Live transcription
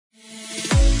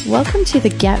Welcome to the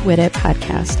Get With It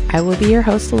podcast. I will be your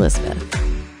host, Elizabeth.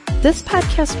 This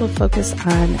podcast will focus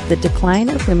on the decline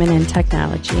of women in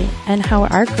technology and how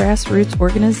our grassroots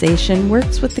organization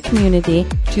works with the community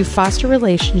to foster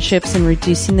relationships and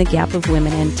reducing the gap of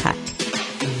women in tech.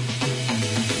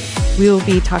 We will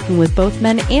be talking with both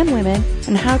men and women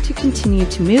on how to continue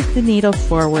to move the needle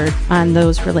forward on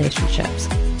those relationships.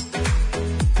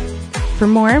 For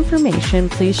more information,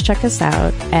 please check us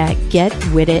out at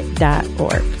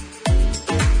getwithit.org.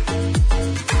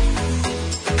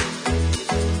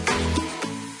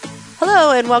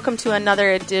 Hello, and welcome to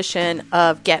another edition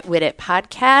of Get With It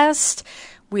podcast.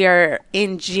 We are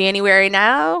in January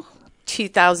now,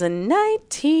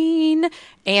 2019,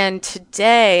 and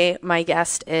today my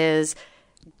guest is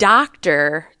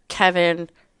Dr. Kevin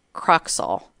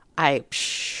Croxall. I'm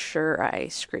sure I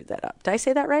screwed that up. Did I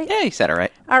say that right? Yeah, you said it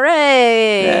right. All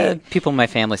right. People in my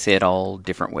family say it all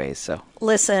different ways, so.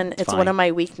 Listen, it's one of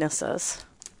my weaknesses.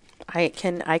 I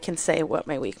can say what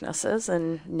my weakness is,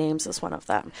 and names is one of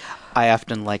them. I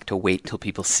often like to wait till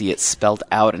people see it spelled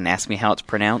out and ask me how it's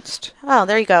pronounced. Oh,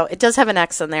 there you go. It does have an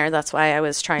X in there. That's why I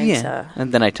was trying to.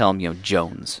 And then I tell them,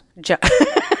 Jones.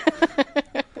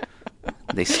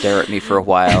 They stare at me for a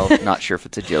while, not sure if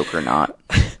it's a joke or not.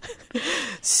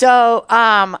 So,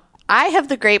 I have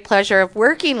the great pleasure of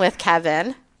working with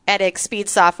Kevin at Expeed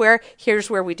Software. Here's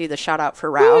where we do the shout out for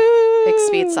Rao.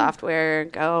 Expeed Software,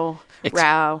 go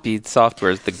Rao. Expeed Software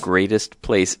is the greatest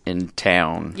place in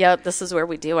town. Yep, this is where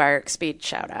we do our Expeed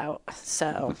shout out.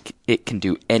 So it can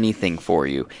do anything for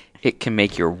you. It can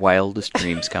make your wildest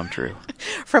dreams come true.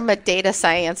 From a data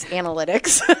science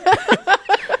analytics.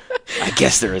 I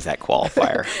guess there is that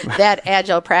qualifier. That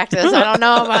agile practice. I don't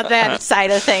know about that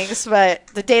side of things, but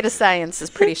the data science is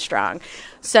pretty strong.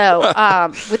 So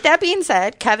with that being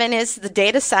said, Kevin is the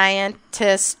data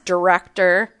scientist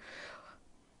director.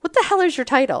 What the hell is your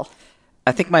title?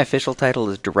 I think my official title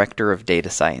is Director of Data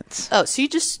Science. Oh, so you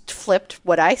just flipped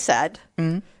what I said.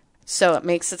 Mm-hmm. So it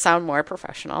makes it sound more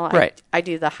professional. Right. I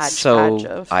do the hodgepodge So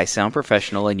of... I sound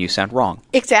professional and you sound wrong.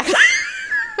 Exactly.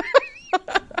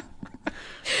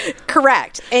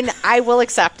 Correct. And I will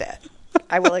accept it.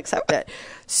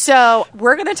 So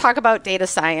we're going to talk about data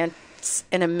science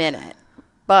in a minute.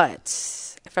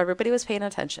 But if everybody was paying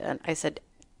attention, I said,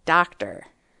 Doctor,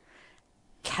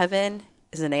 Kevin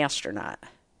is an astronaut.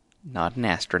 Not an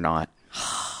astronaut.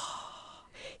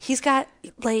 He's got,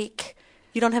 you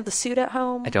don't have the suit at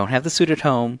home? I don't have the suit at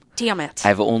home. Damn it.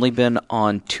 I've only been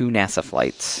on 2 NASA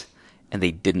flights, and they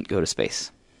didn't go to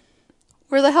space.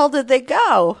 Where the hell did they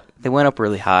go? They went up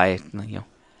really high,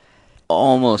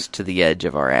 almost to the edge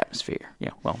of our atmosphere.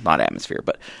 Well, not atmosphere,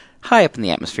 but high up in the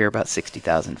atmosphere, about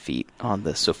 60,000 feet on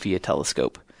the Sophia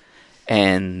telescope,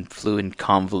 and flew in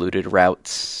convoluted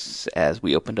routes as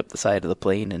we opened up the side of the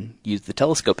plane and used the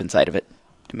telescope inside of it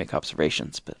to make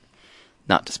observations, but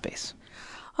not to space.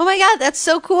 Oh my God, that's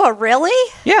so cool.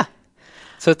 Really? Yeah.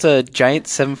 So it's a giant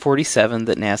 747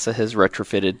 that NASA has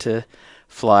retrofitted to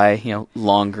fly,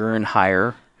 longer and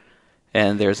higher.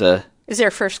 And there's Is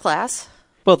there first class?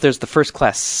 Well, there's the first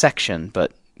class section,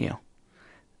 but,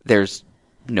 there's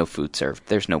no food served.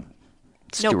 There's no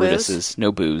stewardesses,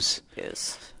 no booze.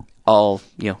 Yes. All,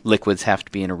 liquids have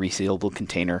to be in a resealable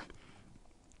container.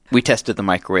 We tested the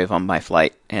microwave on my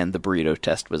flight, and the burrito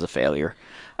test was a failure.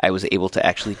 I was able to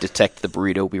actually detect the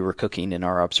burrito we were cooking in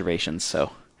our observations,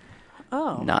 so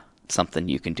not something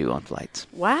you can do on flights.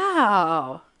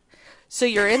 Wow. So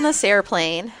you're in this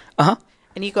airplane,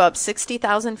 and you go up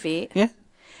 60,000 feet. Yeah.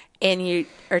 And you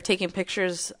are taking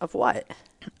pictures of what?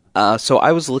 So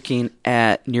I was looking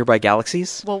at nearby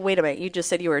galaxies. Well, wait a minute. You just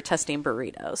said you were testing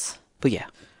burritos. But yeah.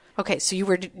 Okay, so you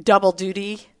were double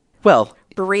duty? Well,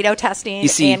 burrito testing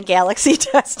and galaxy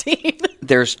testing.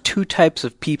 There's 2 types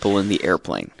of people in the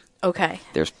airplane. Okay.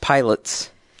 There's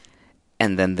pilots,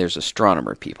 and then there's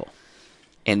astronomer people.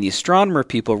 And the astronomer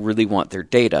people really want their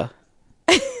data,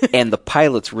 and the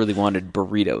pilots really wanted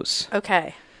burritos.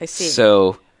 Okay, I see.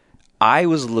 So I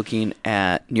was looking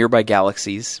at nearby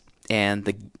galaxies and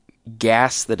the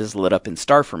gas that is lit up in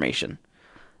star formation.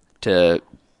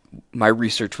 My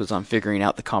research was on figuring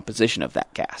out the composition of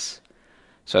that gas.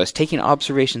 So I was taking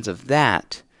observations of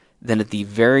that. Then at the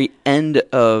very end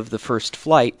of the first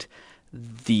flight,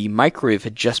 the microwave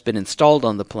had just been installed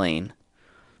on the plane.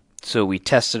 So we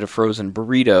tested a frozen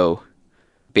burrito,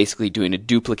 basically doing a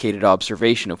duplicated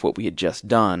observation of what we had just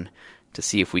done to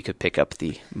see if we could pick up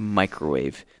the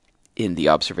microwave in the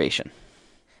observation.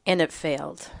 And it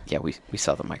failed. Yeah, we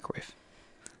saw the microwave.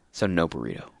 So no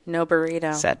burrito. No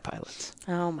burrito. Sad pilots.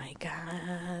 Oh my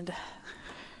God.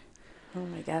 Oh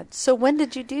my God. So when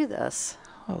did you do this?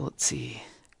 Oh, let's see.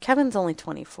 Kevin's only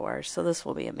 24, so this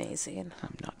will be amazing.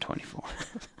 I'm not 24.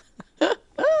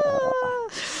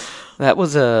 That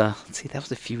was a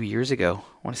few years ago.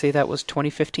 I want to say that was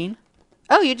 2015.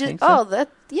 Oh, you just so.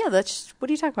 That's what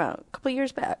are you talking about? A couple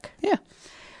years back. Yeah.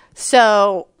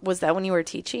 So was that when you were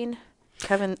teaching?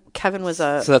 Kevin was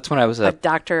so that's when I was a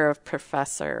doctor of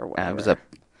professor or whatever. I was a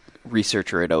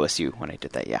researcher at OSU when I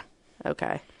did that. Yeah.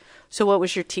 Okay. So what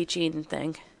was your teaching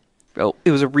thing? Oh,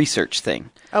 it was a research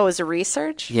thing. Oh, it was a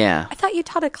research? Yeah. I thought you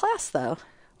taught a class though.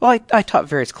 Well, I taught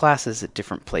various classes at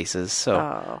different places.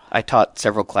 So I taught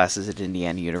several classes at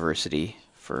Indiana University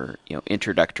for,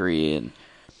 introductory and,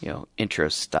 intro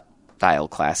style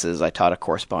classes. I taught a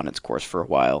correspondence course for a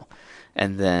while.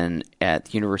 And then at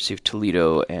the University of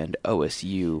Toledo and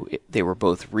OSU, they were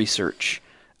both research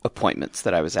appointments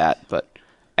that I was at, but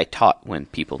I taught when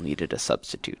people needed a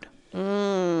substitute.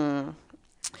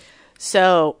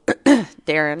 So,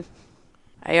 Darren,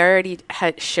 I already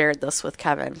had shared this with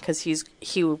Kevin because I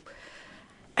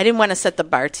didn't want to set the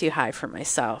bar too high for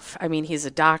myself. I mean, he's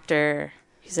a doctor,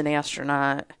 he's an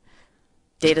astronaut,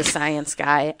 data science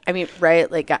guy. I mean, right?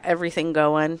 Like, got everything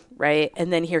going, right?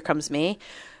 And then here comes me.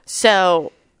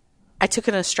 So I took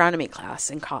an astronomy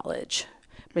class in college,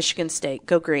 Michigan State,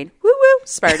 go green, woo woo,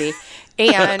 Sparty.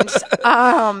 And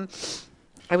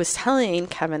I was telling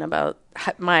Kevin about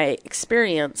my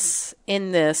experience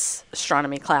in this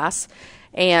astronomy class,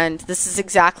 and this is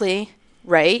exactly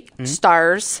right. Mm-hmm.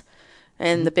 Stars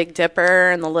and the Big Dipper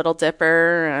and the Little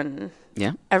Dipper and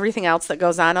everything else that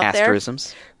goes on up there.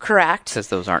 Asterisms. Correct. Says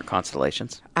those aren't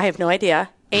constellations. I have no idea.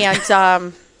 And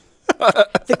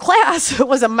the class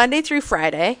was a Monday through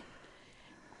Friday,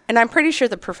 and I'm pretty sure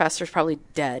the professor's probably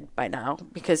dead by now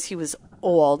because he was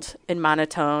old and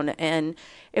monotone. And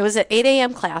it was an 8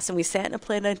 a.m. class, and we sat in a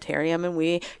planetarium, and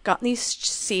we got in these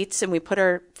seats, and we put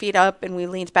our feet up, and we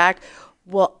leaned back.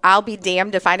 Well, I'll be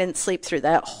damned if I didn't sleep through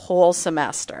that whole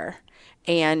semester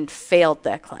and failed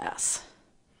that class.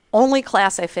 Only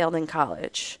class I failed in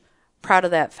college. Proud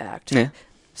of that fact. Yeah.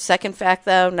 Second fact,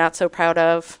 though, not so proud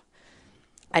of.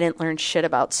 I didn't learn shit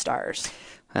about stars.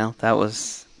 Well, that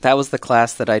was the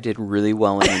class that I did really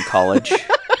well in college.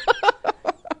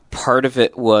 Part of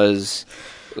it was,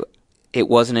 it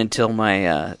wasn't until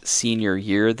my senior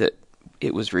year that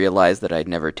it was realized that I'd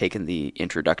never taken the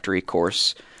introductory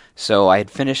course. So I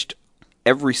had finished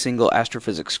every single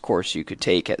astrophysics course you could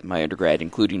take at my undergrad,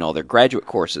 including all their graduate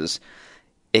courses,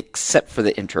 except for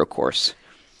the intro course,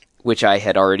 which I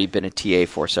had already been a TA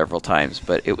for several times,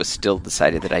 but it was still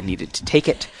decided that I needed to take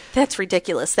it. That's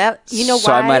ridiculous. So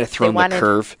why? I might have thrown the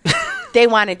curve. They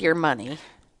wanted your money.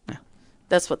 Yeah.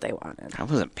 That's what they wanted. I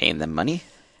wasn't paying them money.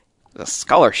 It was a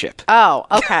scholarship. Oh,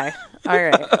 okay. All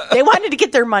right. They wanted to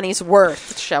get their money's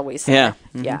worth, shall we say. Yeah.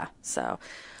 Mm-hmm. Yeah. So,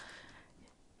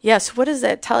 yes, what does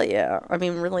that tell you? I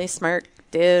mean, really smart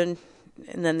dude,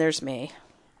 and then there's me.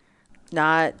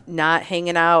 Not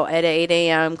hanging out at 8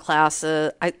 a.m.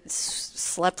 classes. I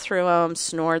slept through them,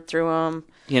 snored through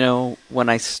them. When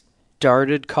I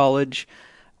started college,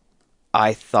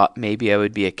 I thought maybe I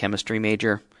would be a chemistry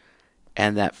major.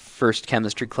 And that first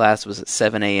chemistry class was at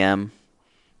 7 a.m.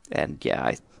 And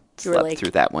I slept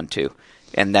through that one too.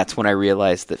 And that's when I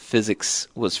realized that physics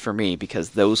was for me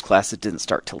because those classes didn't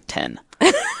start till 10.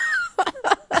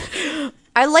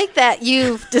 I like that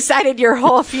you've decided your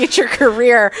whole future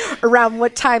career around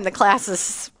what time the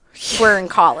classes were in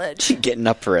college. Getting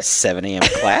up for a 7 a.m.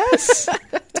 class?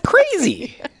 It's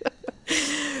crazy.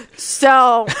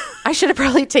 So I should have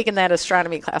probably taken that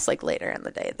astronomy class later in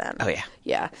the day then. Oh, yeah.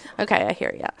 Yeah. Okay, I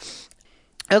hear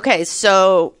you. Okay,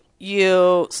 so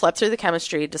you slept through the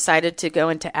chemistry, decided to go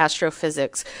into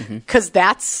astrophysics because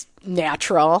that's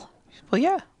natural. Well,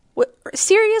 yeah. What,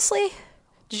 seriously?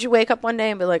 Did you wake up one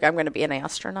day and be like, I'm going to be an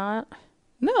astronaut?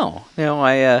 No.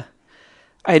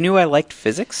 I knew I liked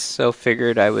physics, so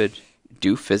figured I would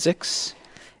do physics.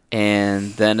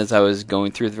 And then as I was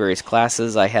going through the various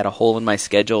classes, I had a hole in my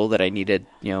schedule that I needed,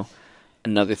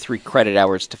 another 3 credit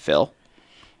hours to fill.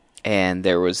 And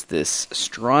there was this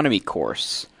astronomy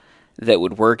course that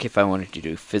would work if I wanted to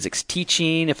do physics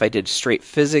teaching. If I did straight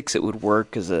physics, it would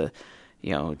work as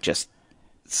just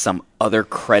some other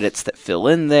credits that fill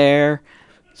in there.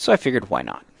 So I figured, why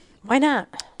not? Why not?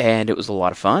 And it was a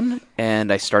lot of fun.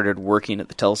 And I started working at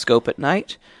the telescope at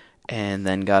night and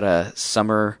then got a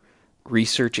summer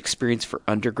research experience for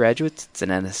undergraduates. It's an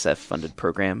NSF-funded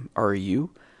program, REU.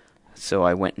 So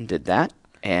I went and did that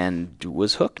and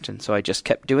was hooked. And so I just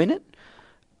kept doing it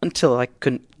until I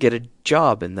couldn't get a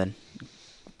job and then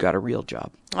got a real job.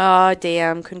 Oh,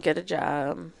 damn. Couldn't get a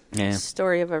job. Yeah.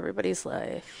 Story of everybody's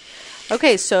life.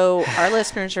 Okay, so our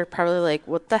listeners are probably like,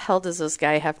 what the hell does this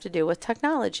guy have to do with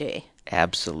technology?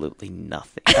 Absolutely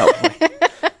nothing. Oh,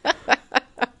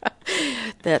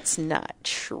 That's not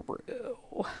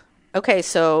true. Okay,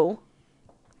 so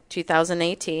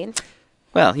 2018.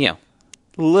 well, a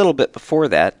little bit before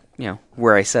that,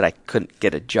 where I said I couldn't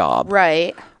get a job.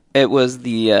 Right. It was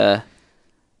the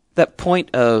that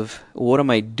point of what am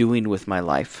I doing with my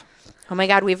life? Oh my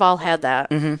God, we've all had that.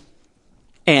 Mm-hmm.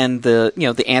 And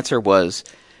the answer was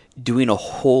doing a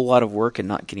whole lot of work and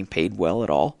not getting paid well at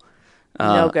all.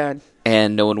 No good.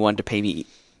 And no one wanted to pay me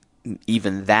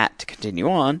even that to continue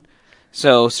on.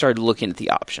 So started looking at the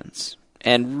options.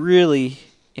 And really,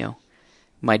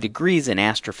 my degree's in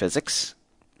astrophysics.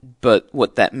 But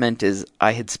what that meant is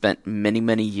I had spent many,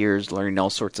 many years learning all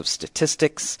sorts of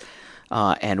statistics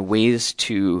and ways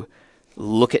to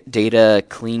look at data,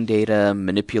 clean data,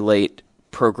 manipulate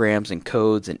programs and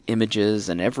codes and images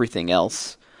and everything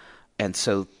else. And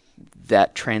so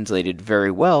that translated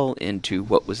very well into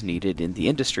what was needed in the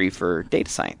industry for data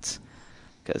science.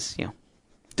 Because,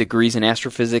 degrees in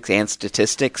astrophysics and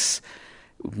statistics,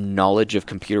 knowledge of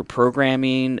computer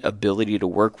programming, ability to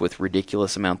work with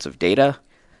ridiculous amounts of data.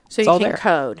 So you can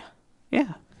code.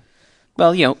 Yeah.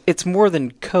 Well, it's more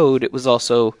than code. It was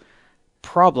also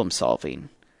problem solving,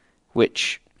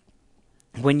 which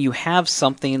when you have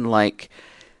something like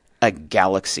a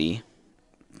galaxy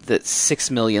that's 6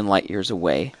 million light years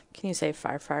away. Can you say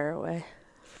far, far away?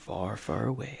 Far, far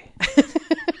away.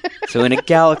 So in a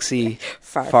galaxy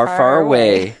far, far, far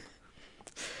away,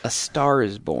 a star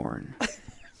is born.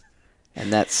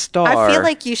 And that star... I feel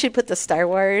like you should put the Star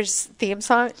Wars theme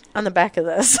song on the back of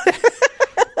this.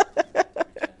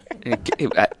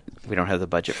 We don't have the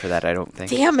budget for that, I don't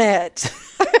think. Damn it.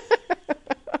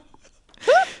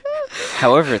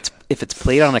 However, if it's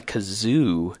played on a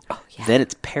kazoo, then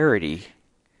it's parody.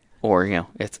 Or,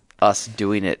 it's us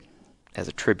doing it as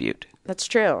a tribute. That's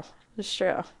true. That's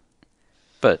true.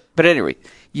 But anyway,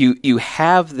 you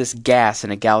have this gas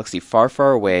in a galaxy far,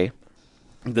 far away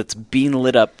that's being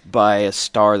lit up by a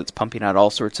star that's pumping out all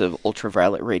sorts of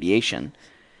ultraviolet radiation.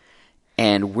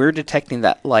 And we're detecting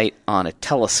that light on a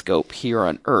telescope here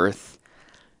on Earth.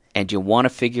 And you want to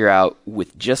figure out,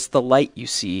 with just the light you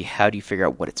see, how do you figure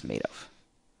out what it's made of?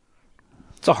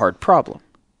 It's a hard problem.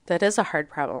 That is a hard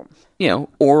problem.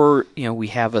 Or we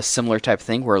have a similar type of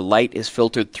thing where light is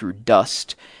filtered through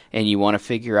dust, and you want to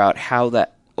figure out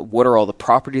what are all the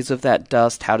properties of that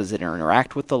dust, how does it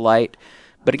interact with the light?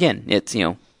 But again, it's,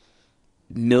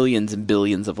 millions and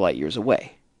billions of light years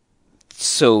away.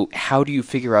 So how do you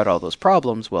figure out all those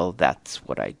problems? Well, that's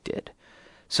what I did.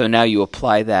 So now you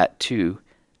apply that to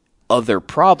other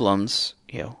problems,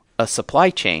 a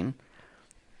supply chain.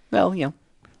 Well,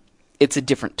 it's a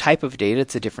different type of data,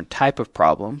 it's a different type of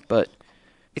problem, but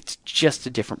it's just a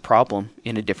different problem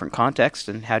in a different context,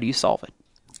 and how do you solve it?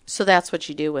 So that's what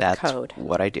you do with code. That's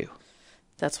what I do.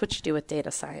 That's what you do with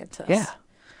data scientists. Yeah.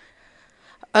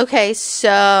 Okay,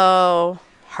 so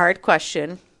hard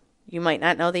question. You might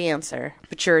not know the answer,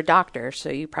 but you're a doctor, so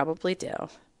you probably do.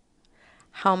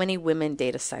 How many women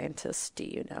data scientists do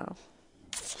you know?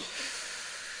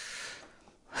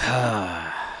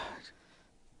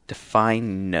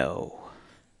 Define no.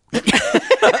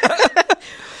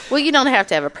 Well, you don't have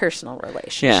to have a personal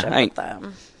relationship with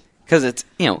them. Because it's,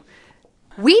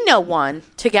 We know one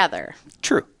together.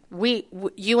 True.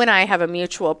 You and I have a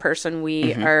mutual person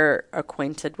we are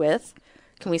acquainted with.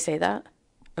 Can we say that?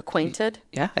 Acquainted?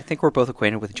 Yeah, I think we're both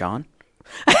acquainted with John.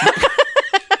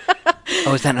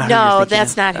 Oh, is that not who you're No, thinking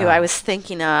that's of? not who I was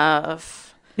thinking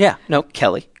of. Yeah, no,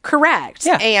 Kelly. Correct.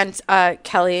 Yeah. And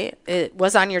Kelly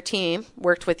was on your team,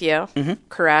 worked with you. Mm-hmm.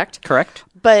 Correct? Correct.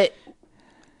 But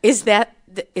is that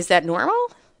normal?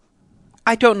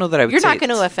 I don't know that I would You're say not going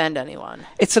to offend anyone.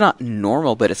 It's not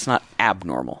normal, but it's not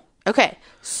abnormal. Okay.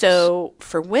 So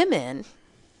for women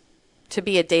to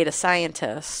be a data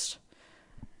scientist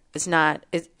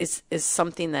is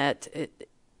something that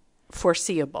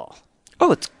foreseeable.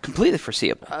 Oh, it's completely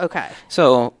foreseeable. Okay.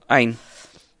 So I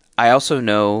also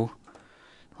know,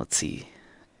 let's see,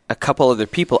 a couple other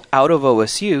people out of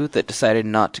OSU that decided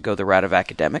not to go the route of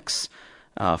academics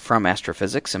from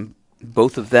astrophysics, and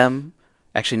both of them,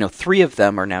 actually no, 3 of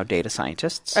them are now data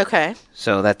scientists. Okay.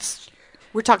 So that's...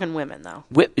 We're talking women, though.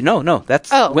 No,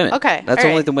 that's women. Okay. That's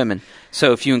all only right. the women.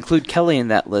 So if you include Kelly in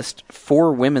that list,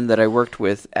 4 women that I worked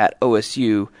with at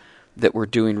OSU that were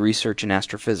doing research in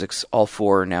astrophysics, all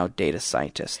 4 are now data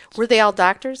scientists. Were they all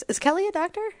doctors? Is Kelly a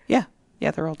doctor? Yeah,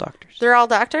 they're all doctors. They're all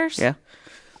doctors? Yeah.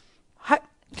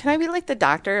 Can I be like the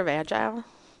doctor of Agile?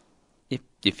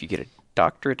 If you get a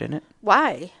doctorate in it.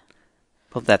 Why?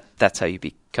 Well, that's how you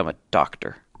become a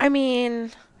doctor. I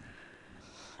mean,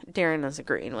 Darren is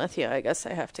agreeing with you. I guess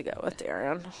I have to go with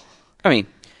Darren. I mean,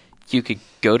 you could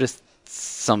go to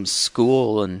some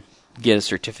school and get a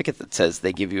certificate that says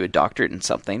they give you a doctorate in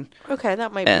something. Okay,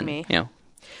 that might be me. You know,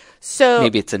 so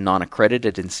maybe it's a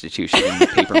non-accredited institution and the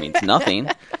paper means nothing,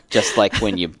 just like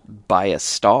when you buy a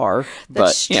star.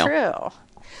 That's but, true.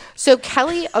 So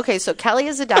Kelly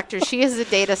is a doctor. She is a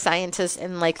data scientist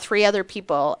and like 3 other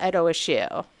people at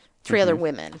OSU. 3 other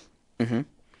women. Mm-hmm.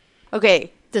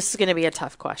 Okay, this is going to be a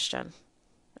tough question.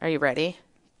 Are you ready?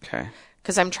 Okay.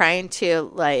 Because I'm trying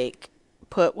to like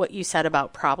put what you said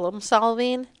about problem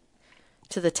solving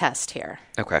to the test here.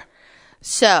 Okay.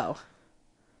 So,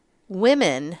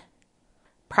 women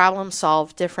problem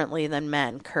solve differently than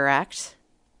men, correct?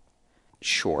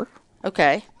 Sure.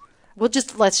 Okay.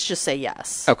 Let's just say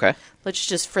yes. Okay. Let's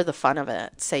just, for the fun of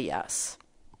it, say yes.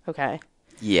 Okay.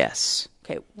 Yes.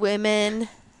 Okay. Women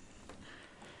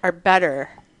are better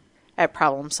at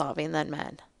problem solving than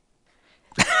men.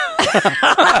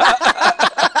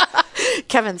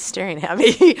 Kevin's staring at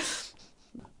me.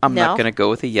 I'm not going to go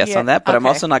with a yes on that, but I'm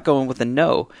also not going with a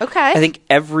no. Okay. I think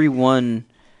everyone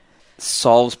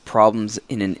solves problems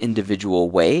in an individual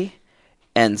way,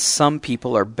 and some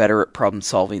people are better at problem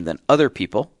solving than other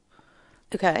people.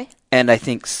 Okay. And I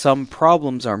think some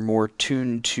problems are more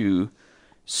tuned to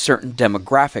certain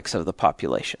demographics of the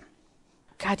population.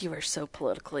 God, you are so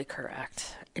politically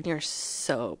correct, and you're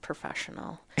so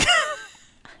professional.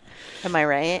 Am I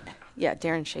right? Yeah,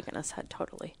 Darren's shaking his head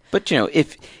totally. But,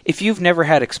 if you've never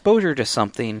had exposure to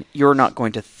something, you're not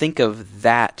going to think of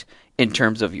that in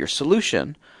terms of your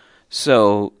solution.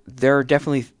 So there are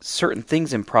definitely certain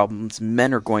things in problems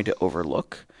men are going to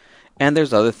overlook, and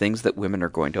there's other things that women are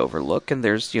going to overlook, and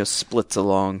there's, splits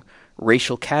along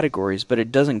racial categories, but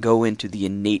it doesn't go into the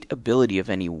innate ability of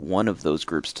any one of those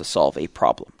groups to solve a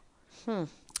problem.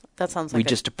 That sounds like we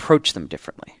just approach them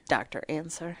differently. Doctor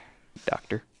answer.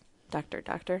 Doctor.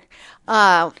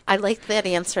 I like that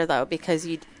answer, though, because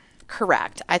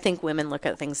correct. I think women look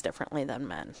at things differently than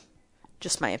men.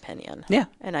 Just my opinion. Yeah.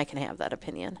 And I can have that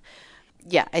opinion.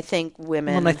 Yeah, I think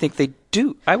women... Well, and I think they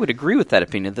do. I would agree with that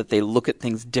opinion, that they look at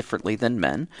things differently than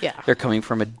men. Yeah. They're coming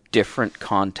from a different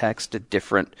context, a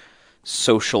different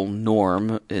social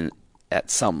norm at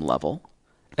some level.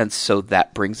 And so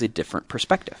that brings a different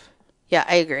perspective. Yeah,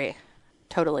 I agree.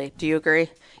 Totally. Do you agree?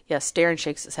 Yes, Darren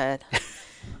shakes his head.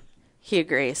 He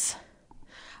agrees.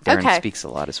 Darren speaks a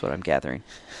lot is what I'm gathering.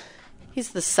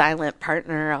 He's the silent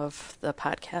partner of the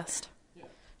podcast.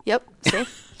 Yep. See?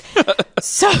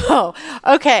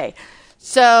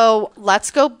 So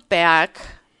let's go back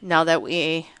now that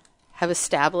we have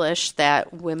established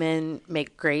that women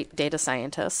make great data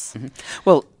scientists. Mm-hmm.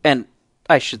 Well, and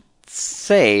I should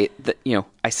say that,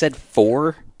 I said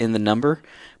 4 in the number,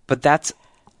 but that's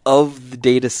of the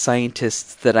data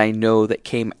scientists that I know that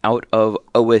came out of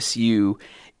OSU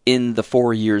in the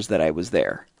 4 years that I was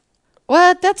there.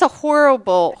 Well, that's a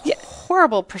horrible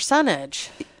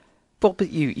percentage. Well, but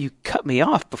you cut me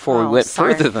off before we went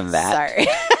further than that.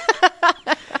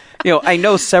 Sorry. I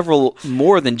know several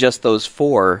more than just those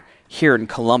 4 here in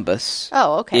Columbus.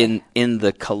 Oh, okay. In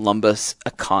the Columbus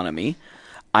economy.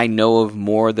 I know of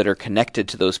more that are connected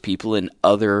to those people in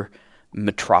other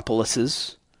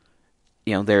metropolises.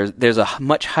 There's a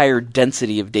much higher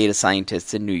density of data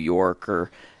scientists in New York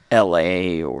or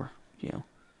LA or,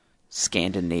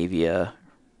 Scandinavia,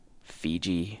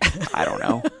 Fiji, I don't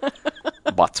know,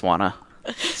 Botswana,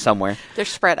 somewhere. They're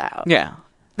spread out. Yeah.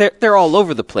 They're all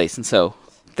over the place, and so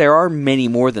there are many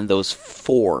more than those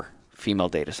 4 female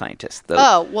data scientists.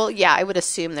 Oh, well, yeah, I would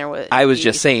assume there was. I was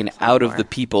just saying, out of the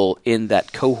people in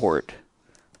that cohort,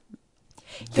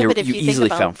 you easily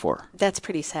found 4. That's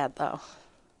pretty sad, though.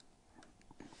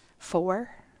 4?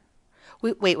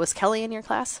 Wait, was Kelly in your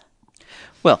class?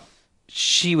 Well,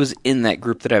 she was in that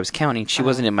group that I was counting. She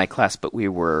wasn't in my class, but we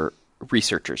were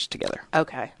researchers together.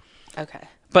 Okay.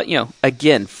 But,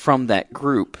 again, from that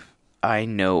group, I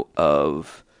know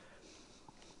of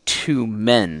 2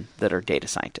 men that are data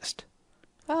scientists.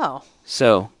 Oh.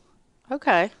 So.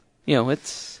 Okay.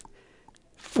 It's.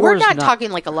 We're not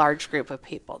talking like a large group of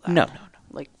people, though. No.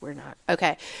 Like, we're not.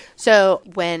 Okay. So,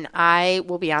 I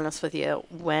will be honest with you,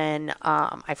 when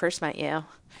I first met you,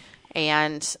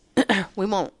 and we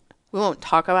won't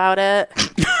talk about it,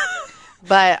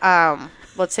 but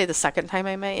let's say the second time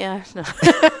I met you. No.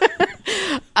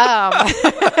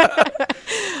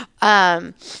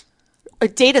 A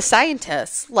data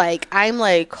scientist, like, I'm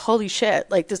like, holy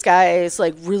shit, like, this guy is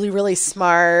like really, really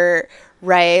smart,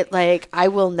 right? Like, I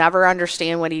will never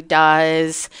understand what he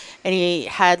does. And he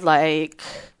had like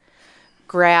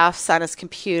graphs on his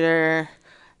computer.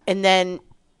 And then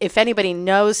if anybody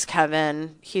knows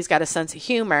Kevin, he's got a sense of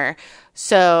humor.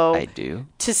 So I do.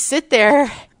 To sit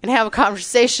there and have a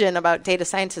conversation about data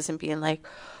scientists and being like,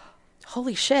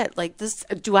 holy shit, like this,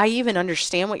 do I even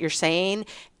understand what you're saying?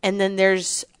 And then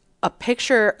there's a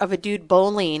picture of a dude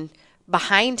bowling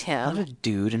behind him. Not a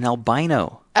dude, an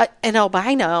albino. An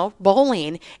albino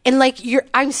bowling. And like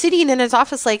I'm sitting in his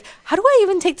office like, how do I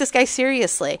even take this guy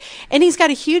seriously? And he's got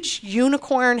a huge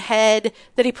unicorn head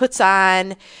that he puts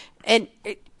on. And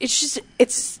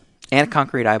it's And a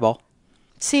concrete eyeball.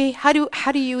 See, how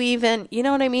do you even, you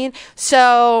know what I mean?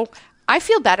 So I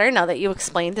feel better now that you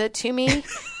explained it to me.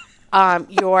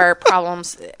 Your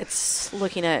problems, it's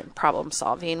looking at problem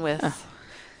solving with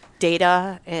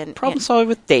data and problem solving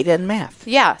with data and math.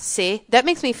 Yeah, see, that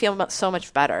makes me feel so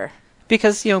much better.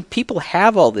 Because, people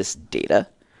have all this data,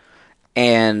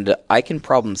 and I can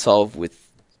problem solve with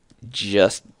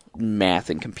just math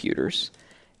and computers,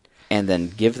 and then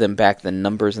give them back the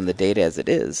numbers and the data as it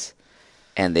is.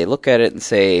 And they look at it and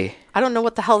say, I don't know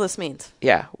what the hell this means.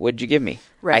 Yeah, what'd you give me?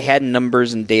 Right. I had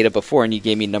numbers and data before, and you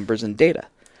gave me numbers and data.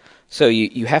 So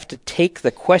you have to take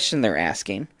the question they're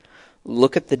asking,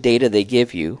 look at the data they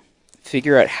give you,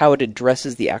 figure out how it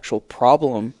addresses the actual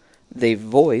problem they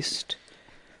voiced,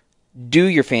 do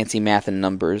your fancy math and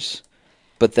numbers,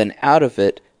 but then out of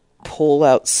it, pull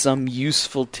out some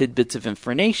useful tidbits of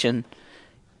information.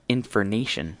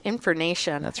 Information.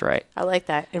 That's right. I like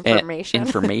that. Information.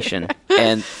 Information.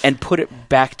 and put it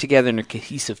back together in a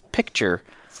cohesive picture.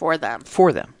 For them.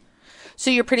 So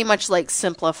you're pretty much like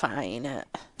simplifying it.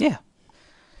 Yeah.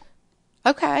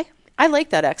 Okay. I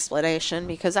like that explanation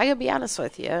because I gotta be honest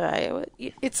with you.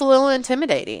 It's a little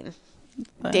intimidating.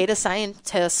 Data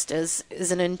scientist is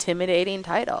an intimidating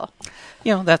title.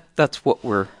 That's what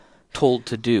we're told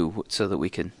to do so that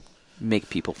we can make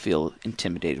people feel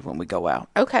intimidated when we go out.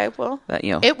 Okay, well,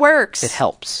 it works. It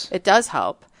helps. It does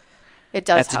help.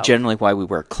 That's generally why we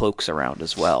wear cloaks around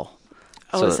as well.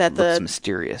 Oh, so is that it looks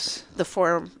mysterious? The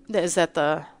form is that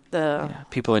the Yeah,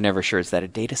 people are never sure, is that a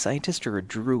data scientist or a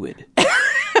druid?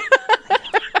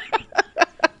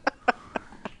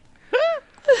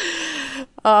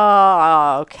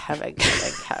 Oh, Kevin.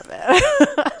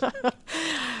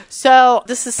 So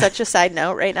this is such a side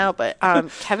note right now, but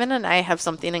Kevin and I have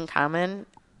something in common.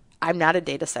 I'm not a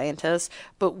data scientist,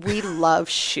 but we love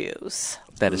shoes.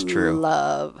 That is true.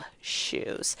 Love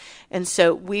shoes. And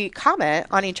so we comment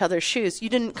on each other's shoes. You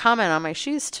didn't comment on my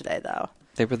shoes today, though.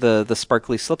 They were the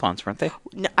sparkly slip-ons, weren't they?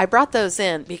 No, I brought those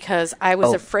in because I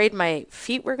was afraid my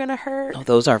feet were going to hurt. Oh,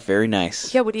 those are very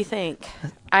nice. Yeah, what do you think?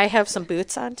 I have some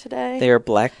boots on today. They are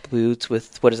black boots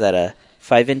with, what is that, a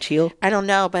 5-inch heel? I don't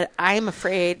know, but I'm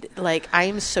afraid,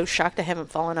 I'm so shocked I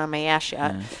haven't fallen on my ass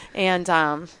yet.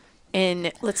 Yeah.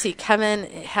 And let's see, Kevin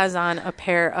has on a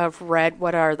pair of red,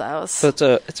 what are those? So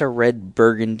it's a red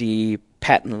burgundy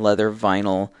patent leather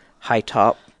vinyl high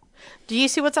top. Do you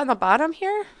see what's on the bottom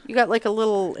here? You got like a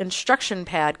little instruction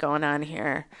pad going on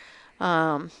here.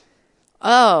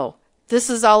 This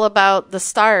is all about the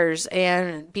stars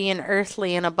and being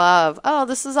earthly and above. Oh,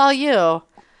 this is all you.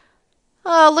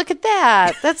 Oh, look at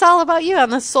that. That's all about you on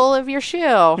the sole of your shoe.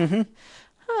 Mm-hmm.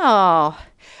 Oh.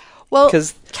 Well,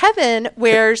 Kevin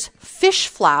wears fish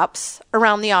flops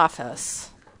around the office.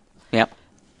 Yep.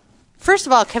 First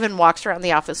of all, Kevin walks around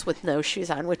the office with no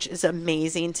shoes on, which is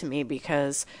amazing to me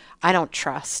because I don't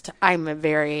trust. I'm a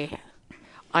very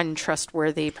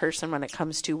untrustworthy person when it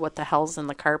comes to what the hell's in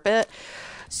the carpet.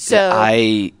 So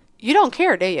you don't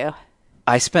care, do you?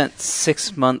 I spent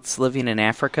 6 months living in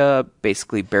Africa,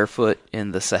 basically barefoot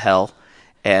in the Sahel,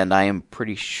 and I am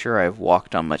pretty sure I've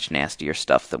walked on much nastier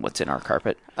stuff than what's in our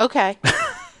carpet. Okay.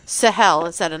 Sahel,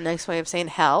 is that a nice way of saying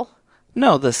hell?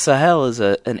 No, the Sahel is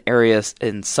an area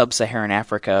in sub-Saharan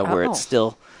Africa where it's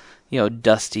still,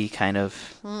 dusty kind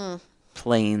of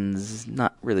plains,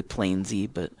 not really plainsy,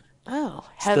 but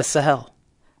it's the Sahel.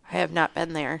 I have not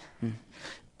been there.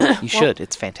 You should.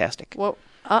 It's fantastic. Well,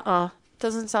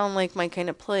 doesn't sound like my kind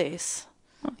of place.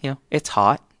 Well, it's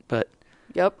hot, but...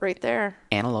 Yep, right there.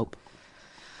 Antelope.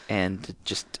 And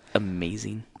just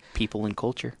amazing people and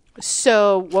culture.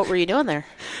 So, what were you doing there?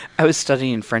 I was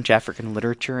studying French African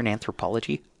literature and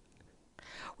anthropology.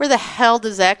 Where the hell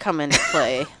does that come into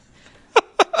play?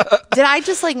 Did I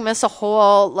just miss a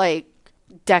whole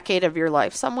decade of your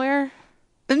life somewhere?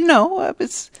 No,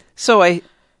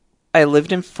 I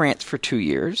lived in France for 2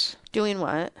 years. Doing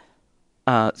what?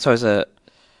 So I was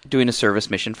doing a service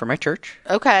mission for my church.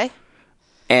 Okay.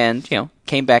 And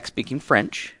came back speaking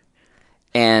French.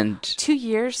 And 2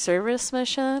 years service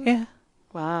mission? Yeah.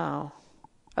 Wow.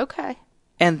 Okay.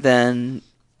 And then,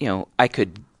 I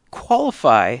could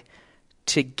qualify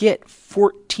to get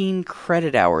 14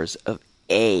 credit hours of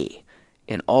A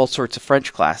in all sorts of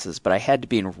French classes, but I had to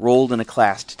be enrolled in a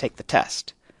class to take the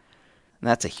test. And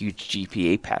that's a huge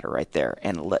GPA patter right there,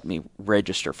 and it let me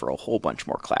register for a whole bunch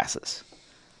more classes.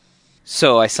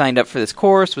 So I signed up for this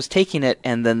course, was taking it,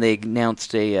 and then they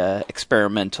announced a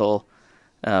experimental,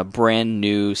 brand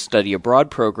new study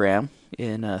abroad program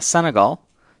in Senegal,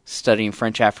 studying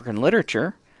French African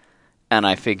literature. And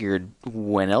I figured,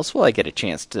 when else will I get a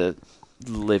chance to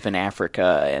live in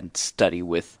Africa and study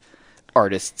with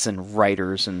artists and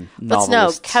writers and novelists?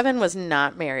 But no, Kevin was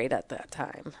not married at that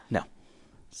time. No.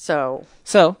 So,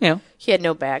 he had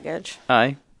no baggage.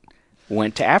 I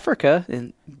went to Africa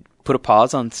and put a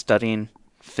pause on studying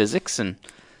physics and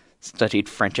studied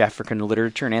French African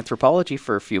literature and anthropology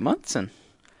for a few months, and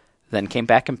then came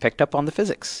back and picked up on the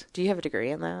physics. Do you have a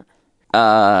degree in that?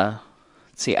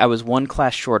 Let's see, I was one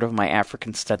class short of my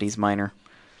African studies minor.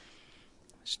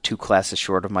 I was 2 classes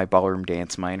short of my ballroom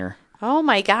dance minor. Oh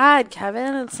my God,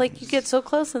 Kevin. It's like you get so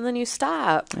close and then you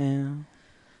stop. Yeah.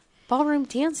 Ballroom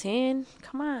dancing.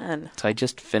 Come on. So I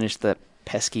just finished that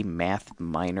pesky math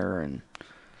minor and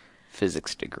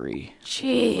physics degree.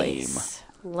 Jeez.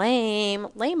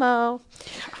 Lame-o.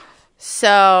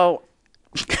 So,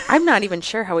 I'm not even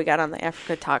sure how we got on the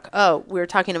Africa talk. Oh, we were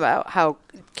talking about how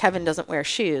Kevin doesn't wear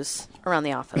shoes around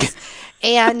the office.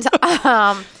 And,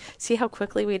 see how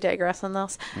quickly we digress on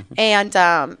this? Mm-hmm. And,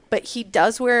 but he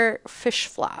does wear fish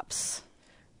flops.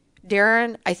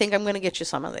 Darren, I think I'm going to get you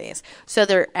some of these. So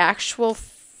they're actual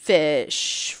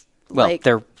fish. Well,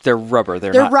 they're rubber.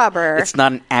 They're not, rubber. It's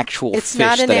not an actual fish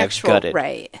that I've gutted.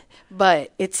 Right.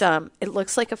 But it's it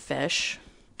looks like a fish.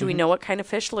 Do we know what kind of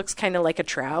fish? Looks kind of like a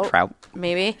trout. Trout.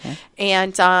 Maybe. Yeah.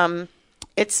 And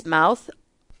its mouth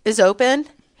is open.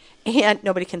 And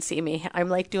nobody can see me. I'm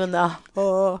like doing the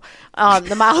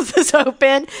mouth is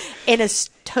open and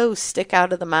his toes stick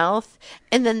out of the mouth.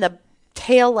 And then the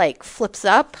tail like flips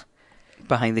up.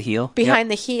 Behind the heel? Behind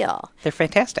the heel. They're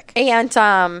fantastic. And,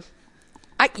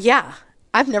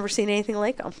 I've never seen anything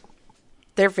like them.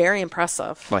 They're very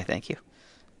impressive. Why, thank you.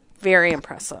 Very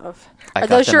impressive. I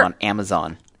got them on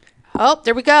Amazon. Oh,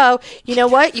 there we go. You know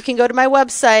what? You can go to my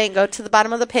website and go to the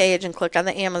bottom of the page and click on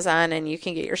the Amazon, and you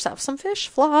can get yourself some fish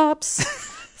flops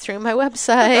through my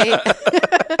website.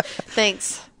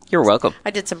 Thanks. You're welcome.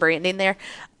 I did some branding there.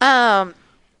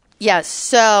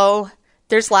 So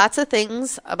there's lots of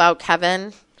things about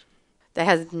Kevin that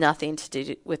has nothing to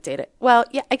do with data. Well,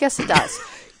 yeah, I guess it does.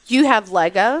 You have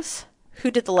Legos.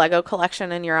 Who did the Lego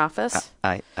collection in your office?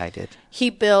 I did. He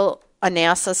built a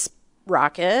NASA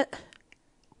rocket.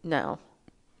 No.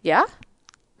 Yeah?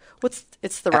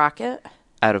 It's the rocket?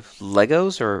 Out of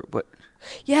Legos or what?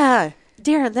 Yeah.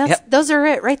 Darren, those are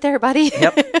it right there, buddy.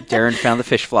 Yep. Darren found the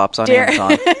fish flops on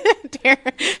Amazon.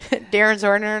 Darren's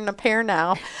ordering a pair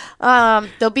now.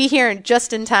 They'll be here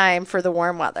just in time for the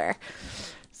warm weather.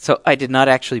 So I did not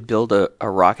actually build a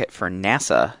rocket for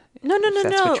NASA. No.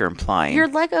 That's what you're implying. Your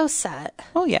Lego set.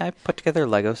 Oh, yeah. I put together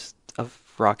Legos of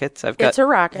rockets. I've got it's a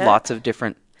rocket. Lots of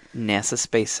different NASA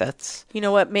space sets. You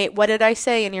know what, mate? What did I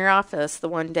say in your office the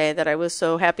one day that I was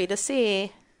so happy to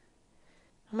see?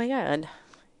 Oh, my God.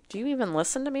 Do you even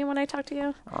listen to me when I talk to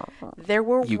you? There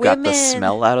were you women. Got the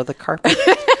smell out of the carpet?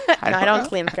 I don't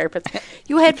clean the carpets.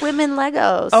 You had women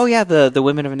Legos. Oh, yeah, the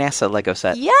Women of NASA Lego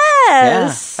set.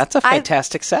 Yes. Yeah, that's a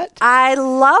fantastic set. I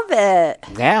love it.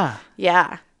 Yeah.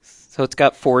 Yeah. So it's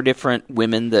got 4 different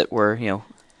women that were,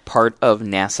 part of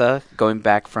NASA, going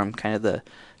back from kind of the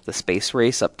space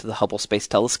race up to the Hubble Space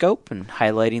Telescope and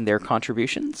highlighting their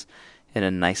contributions in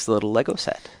a nice little Lego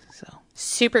set. So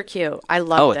super cute. I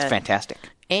love it. Oh, it's fantastic.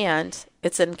 And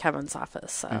it's in Kevin's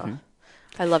office, so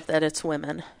I love that it's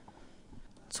women.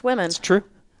 It's women. It's true.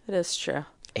 It is true.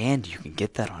 And you can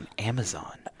get that on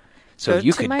Amazon. So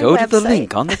you could go go to the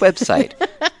link on the website.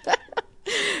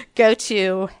 Go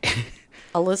to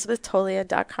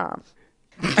ElizabethTolia.com.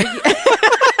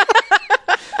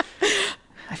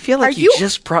 I feel like you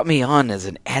just brought me on as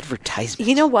an advertisement.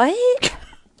 You know what?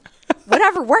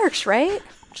 Whatever works, right?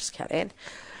 Just kidding.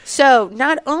 So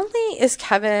not only is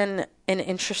Kevin an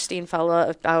interesting fellow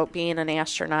about being an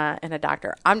astronaut and a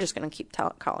doctor, I'm just going to keep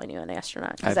calling you an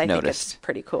astronaut because I think it's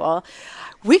pretty cool.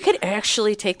 We could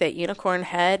actually take that unicorn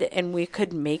head and we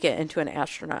could make it into an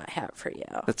astronaut hat for you.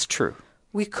 That's true.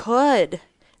 We could.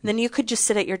 And then you could just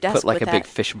sit at your desk with that. Put like a big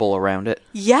fishbowl around it.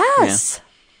 Yes. Yeah.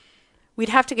 We'd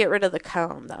have to get rid of the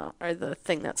cone, though, or the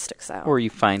thing that sticks out. Or you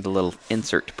find a little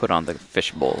insert to put on the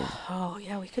fishbowl. Oh,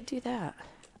 yeah, we could do that.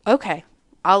 Okay.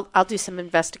 I'll do some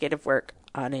investigative work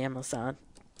on Amazon.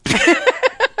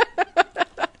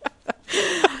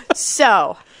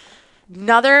 So,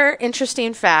 another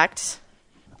interesting fact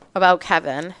about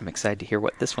Kevin. I'm excited to hear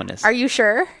what this one is. Are you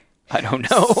sure? I don't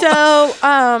know.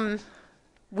 So,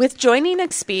 with joining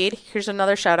Expeed, here's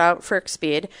another shout out for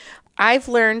Expeed. I've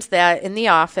learned that in the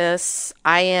office,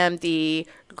 I am the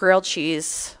grilled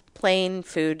cheese plain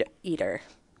food eater.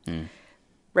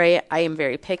 Right? I am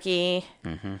very picky.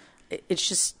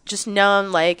 It's just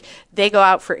known, like, they go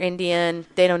out for Indian.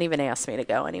 They don't even ask me to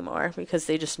go anymore because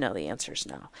they just know the answer's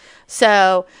no.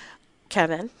 So,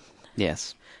 Kevin.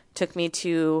 Yes. Took me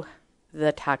to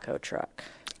the taco truck.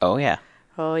 Oh, yeah.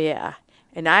 Oh, yeah.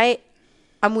 And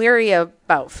I'm weary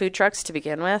about food trucks to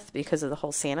begin with because of the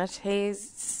whole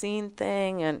sanitizing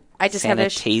thing. And I just have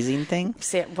sanitizing thing?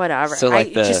 Whatever. So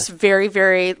like just very,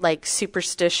 very, like,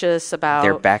 superstitious about...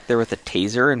 They're back there with a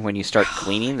taser, and when you start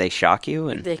cleaning, they shock you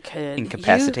and they could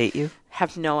incapacitate you?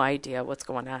 Have no idea what's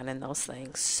going on in those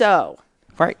things. So...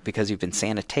 Right, because you've been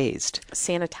sanitized.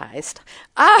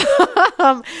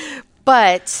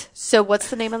 But, so what's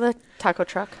the name of the taco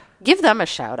truck? Give them a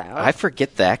shout out. I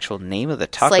forget the actual name of the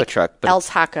taco like truck. But El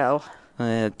Taco.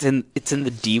 It's in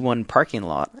the D1 parking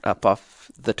lot up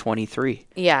off the 23.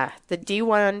 Yeah, the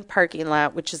D1 parking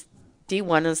lot, which is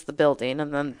D1 is the building,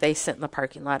 and then they sit in the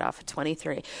parking lot off of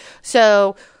 23.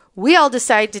 So we all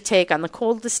decide to take, on the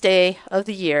coldest day of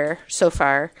the year so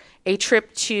far, a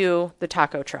trip to the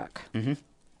taco truck.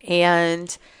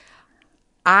 And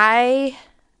I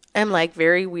am like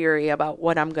very weary about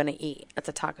what I'm going to eat at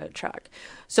the taco truck.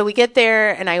 So we get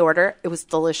there and I order. It was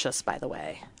delicious, by the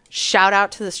way. Shout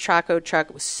out to this taco truck.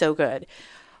 It was so good.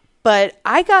 But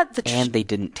I got the... And they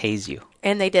didn't tase you.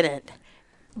 And they didn't.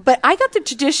 But I got the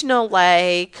traditional,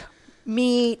 like,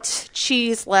 meat,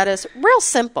 cheese, lettuce. Real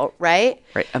simple, right?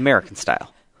 Right. American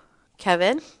style.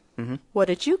 Kevin, what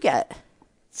did you get?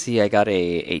 See, I got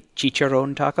a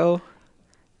chicharron taco,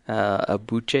 a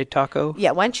buche taco.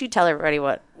 Yeah, why don't you tell everybody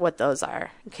what those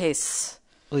are, in case...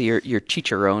 Well, your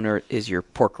chicharron is your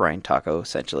pork rind taco,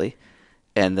 essentially.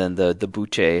 And then the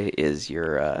buche is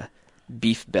your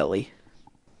beef belly.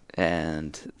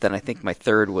 And then I think my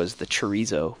third was the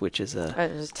chorizo, which is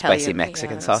a spicy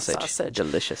Mexican sausage.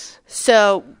 Delicious.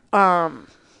 So,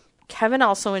 Kevin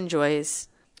also enjoys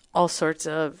all sorts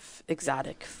of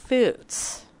exotic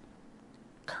foods.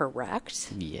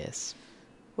 Correct? Yes.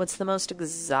 What's the most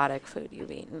exotic food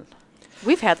you've eaten?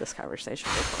 We've had this conversation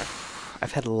before.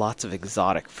 I've had lots of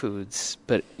exotic foods,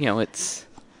 but, it's...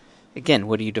 Again,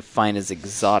 what do you define as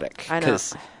exotic? I know.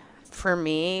 For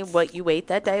me, what you ate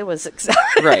that day was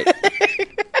exotic. Right.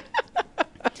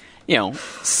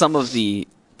 Some of the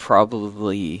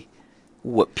probably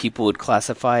what people would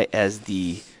classify as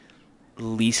the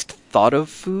least thought of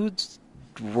foods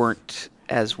weren't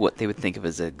as what they would think of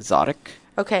as exotic.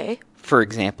 Okay. For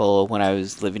example, when I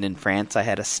was living in France, I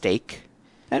had a steak.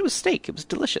 And it was steak. It was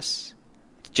delicious.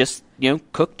 Just,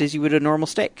 cooked as you would a normal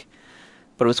steak.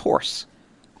 But it was horse.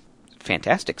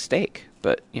 Fantastic steak,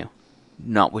 but,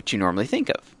 not what you normally think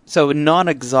of. So a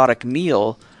non-exotic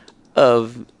meal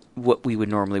of what we would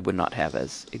not have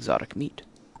as exotic meat.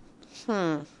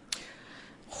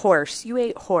 Horse. You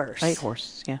ate horse. I ate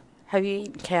horse, yeah. Have you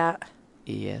eaten cat?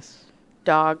 Yes.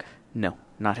 Dog? No,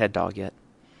 not had dog yet.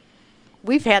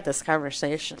 We've had this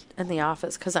conversation in the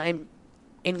office because I'm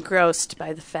engrossed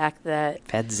by the fact that...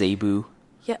 I've had zebu.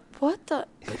 Yeah, what the...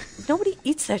 Nobody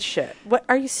eats that shit. What?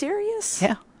 Are you serious?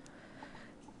 Yeah.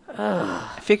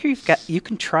 I figure you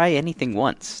can try anything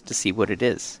once to see what it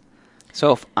is.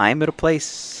 So if I'm at a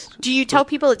place... Do you tell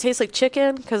people it tastes like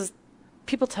chicken? Because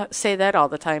people say that all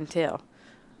the time, too.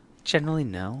 Generally,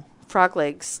 no. Frog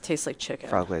legs taste like chicken.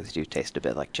 Frog legs do taste a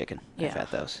bit like chicken. Yeah. I've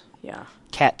had those. Yeah.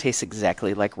 Cat tastes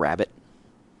exactly like rabbit.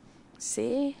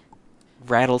 See?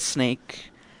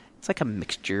 Rattlesnake. It's like a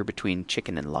mixture between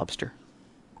chicken and lobster.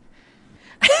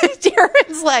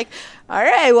 Darren's like, all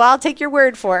right, well, I'll take your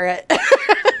word for it.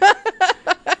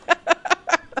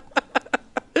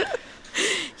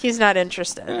 He's not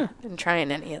interested in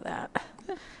trying any of that.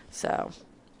 So,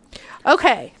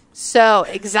 okay. So,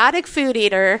 exotic food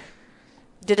eater,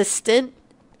 did a stint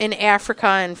in Africa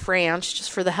and France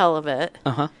just for the hell of it.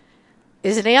 Uh-huh.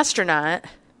 Is an astronaut.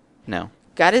 No.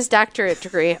 Got his doctorate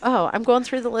degree. Oh, I'm going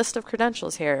through the list of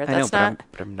credentials here. That's I know,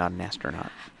 but I'm not an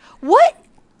astronaut. What?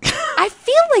 I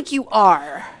feel like you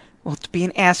are. Well, to be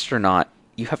an astronaut,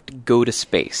 you have to go to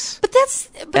space. But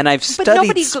and I've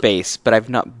studied space, but I've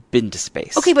not been to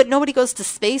space. Okay, but nobody goes to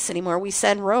space anymore. We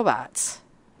send robots.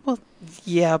 Well,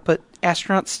 yeah, but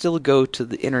astronauts still go to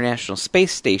the International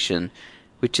Space Station,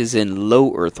 which is in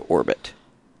low Earth orbit.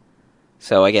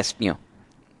 So I guess,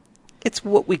 it's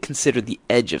what we consider the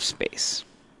edge of space.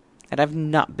 And I've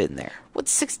not been there.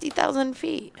 What's 60,000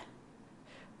 feet?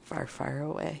 Far, far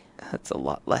away. That's a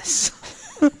lot less.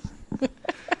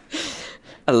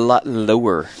 A lot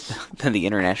lower than the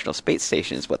International Space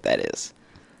Station is what that is.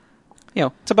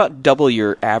 It's about double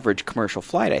your average commercial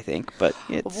flight, I think, but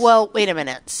it's... Well, wait a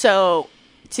minute. So,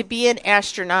 to be an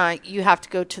astronaut, you have to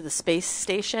go to the space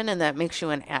station, and that makes you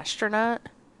an astronaut?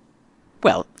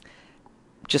 Well,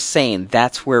 just saying,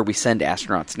 that's where we send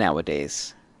astronauts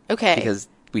nowadays. Okay. Because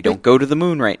we don't go to the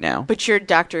moon right now. But you're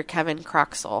Dr. Kevin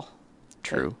Croxall.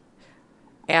 True.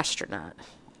 Astronaut.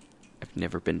 I've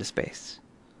never been to space.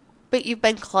 But you've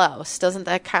been close. Doesn't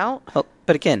that count? Well,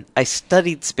 but again, I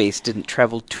studied space, didn't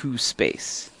travel to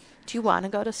space. Do you want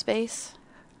to go to space?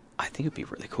 I think it'd be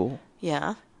really cool.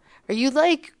 Yeah. Are you,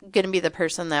 going to be the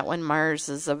person that when Mars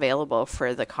is available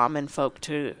for the common folk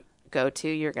to go to,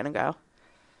 you're going to go?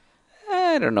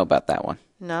 I don't know about that one.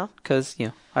 No? Because,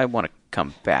 I want to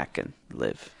come back and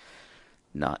live.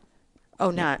 Not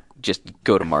just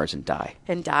go to Mars and die.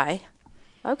 And die?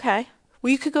 Okay.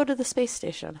 Well, you could go to the space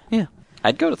station. Yeah.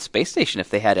 I'd go to the space station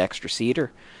if they had extra seat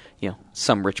or,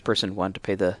 some rich person wanted to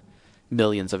pay the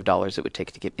millions of dollars it would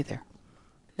take to get me there.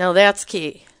 No, that's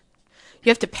key. You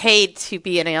have to pay to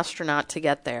be an astronaut to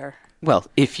get there. Well,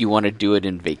 if you want to do it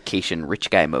in vacation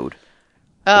rich guy mode.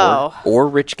 Oh. Or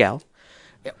rich gal.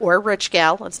 Or rich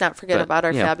gal. Let's not forget about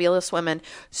our fabulous women.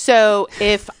 So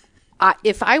if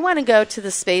I want to go to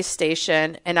the space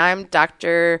station and I'm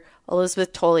Dr.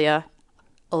 Elizabeth Tolia,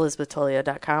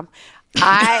 elizabethtolia.com,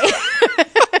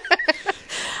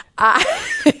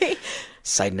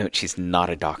 Side note, she's not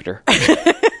a doctor.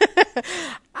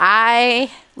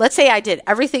 Let's say I did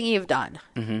everything you've done.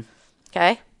 Mm-hmm.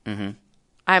 Okay? Mm-hmm.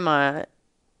 I'm a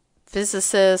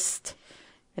physicist,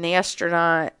 an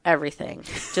astronaut, everything.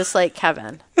 Just like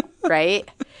Kevin, right?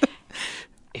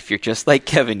 If you're just like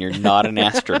Kevin, you're not an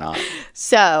astronaut.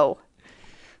 So,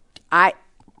 I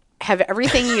have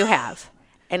everything you have.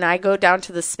 And I go down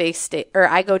to the space station, or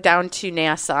I go down to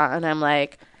NASA, and I'm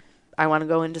like, I want to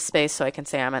go into space so I can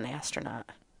say I'm an astronaut.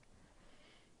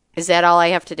 Is that all I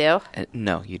have to do?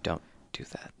 No, you don't do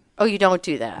that. Oh, you don't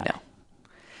do that? No.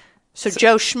 So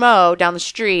Joe Schmo down the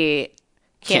street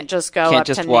can't just go up to NASA. Can't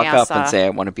just walk up and say, I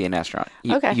want to be an astronaut.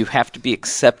 Okay. You have to be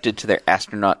accepted to their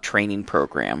astronaut training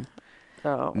program,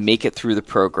 make it through the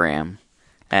program,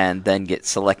 and then get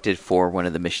selected for one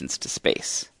of the missions to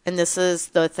space. And this is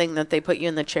the thing that they put you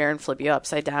in the chair and flip you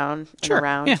upside down and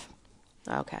around? Yeah.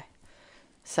 Okay.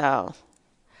 So,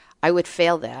 I would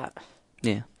fail that.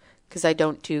 Yeah. Because I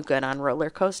don't do good on roller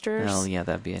coasters. Well, yeah,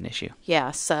 that'd be an issue.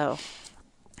 Yeah, so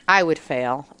I would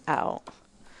fail out.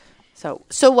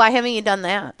 So why haven't you done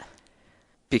that?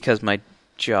 Because my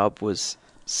job was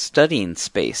studying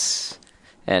space,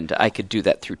 and I could do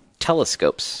that through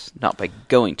telescopes, not by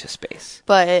going to space.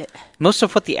 But most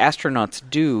of what the astronauts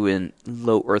do in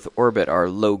low Earth orbit are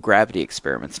low gravity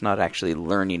experiments, not actually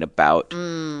learning about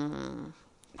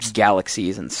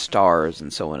galaxies and stars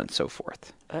and so on and so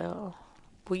forth. Oh.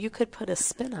 Well, you could put a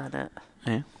spin on it.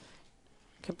 Yeah. You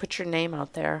could put your name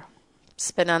out there.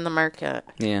 Spin on the market.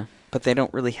 Yeah. But they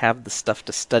don't really have the stuff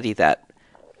to study that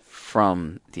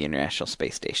from the International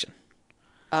Space Station.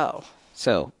 Oh.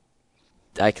 So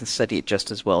I can study it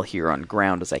just as well here on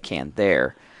ground as I can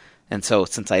there. And so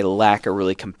since I lack a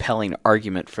really compelling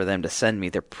argument for them to send me,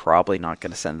 they're probably not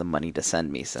going to send the money to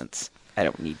send me since I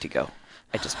don't need to go.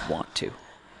 I just want to.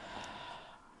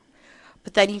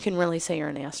 But then you can really say you're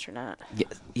an astronaut.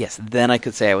 Yes, then I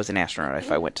could say I was an astronaut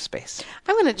if I went to space.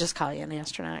 I'm going to just call you an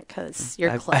astronaut because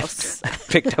you're close. I've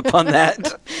picked up on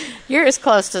that. You're as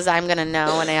close as I'm going to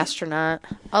know an astronaut.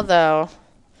 Although,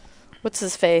 what's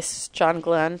his face? John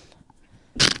Glenn.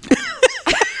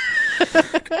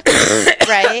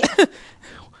 Right?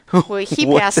 Well, he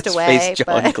passed away. Face,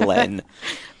 John Glenn.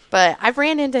 But I've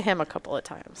ran into him a couple of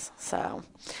times. So,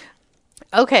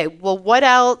 okay. Well, what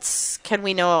else can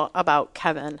we know about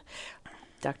Kevin?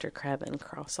 Dr. Kevin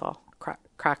Croxall.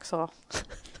 Croxall.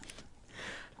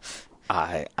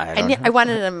 I don't know. I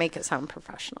wanted to make it sound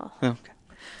professional. Okay.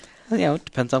 Well, it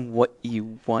depends on what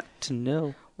you want to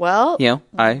know. Well,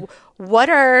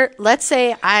 let's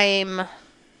say I'm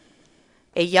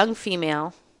a young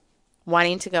female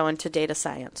wanting to go into data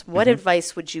science. What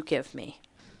advice would you give me?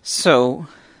 So,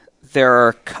 there are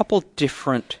a couple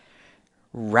different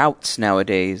routes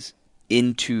nowadays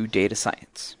into data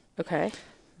science. Okay.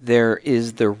 There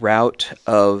is the route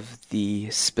of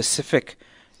the specific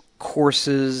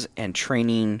courses and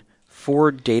training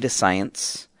for data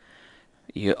science.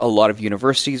 A lot of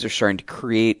universities are starting to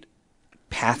create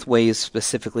pathways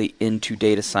specifically into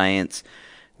data science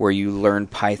where you learn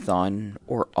Python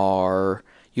or R,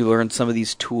 you learn some of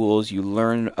these tools, you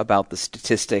learn about the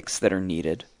statistics that are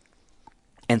needed.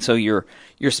 And so you're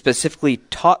specifically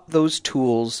taught those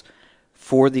tools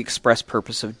for the express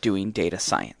purpose of doing data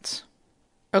science.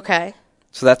 Okay.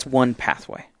 So that's one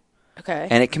pathway. Okay.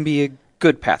 And it can be a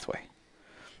good pathway.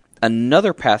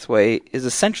 Another pathway is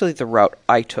essentially the route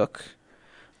I took,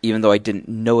 even though I didn't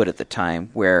know it at the time,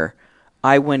 where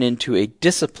I went into a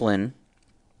discipline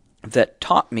that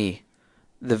taught me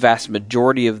the vast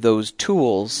majority of those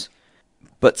tools,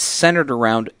 but centered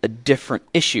around a different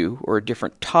issue or a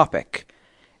different topic.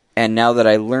 And now that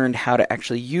I learned how to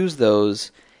actually use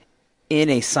those in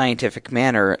a scientific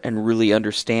manner and really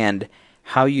understand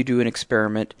how you do an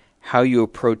experiment, how you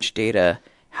approach data,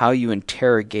 how you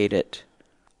interrogate it,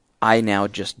 I now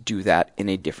just do that in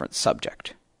a different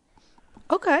subject.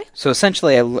 Okay. So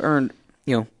essentially I learned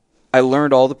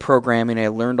all the programming, I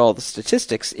learned all the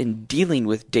statistics in dealing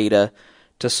with data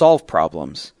to solve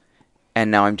problems. And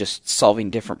now I'm just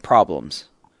solving different problems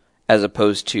as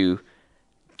opposed to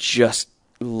just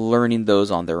learning those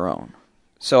on their own.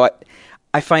 So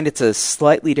I find it's a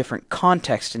slightly different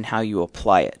context in how you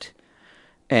apply it.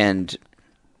 And,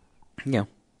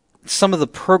 some of the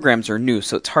programs are new,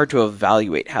 so it's hard to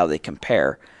evaluate how they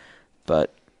compare.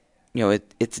 But,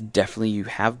 it's definitely, you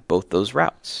have both those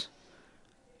routes.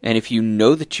 And if you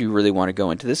know that you really want to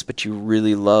go into this, but you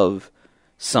really love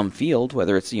some field,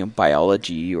 whether it's,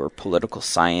 biology or political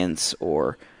science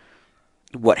or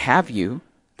what have you,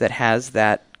 that has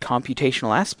that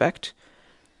computational aspect,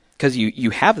 because you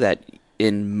have that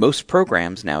in most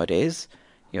programs nowadays.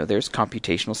 There's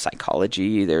computational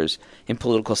psychology, there's in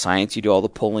political science, you do all the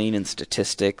polling and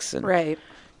statistics, and right.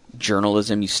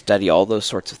 Journalism, you study all those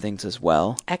sorts of things as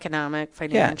well. Economic,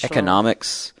 financial. Yeah,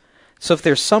 economics. So if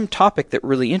there's some topic that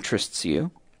really interests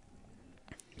you,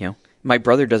 my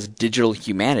brother does digital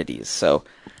humanities, so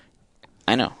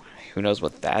I know. Who knows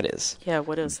what that is? Yeah,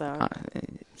 what is that?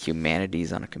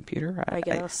 Humanities on a computer? I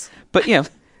guess. But,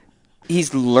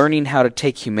 he's learning how to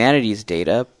take humanities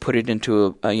data, put it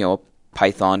into a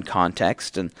Python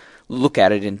context, and look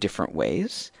at it in different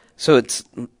ways. So it's,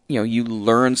 you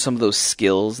learn some of those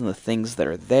skills and the things that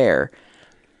are there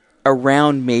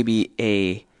around maybe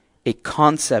a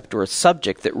concept or a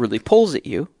subject that really pulls at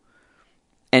you.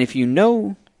 And if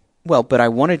but I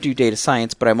want to do data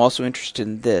science, but I'm also interested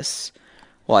in this,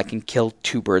 well, I can kill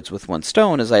two birds with one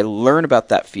stone as I learn about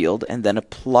that field and then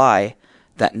apply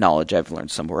that knowledge I've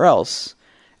learned somewhere else,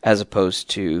 as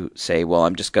opposed to say, well,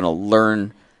 I'm just going to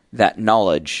learn that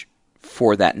knowledge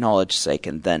for that knowledge's sake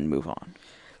and then move on.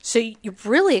 So you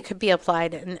really could be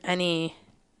applied in any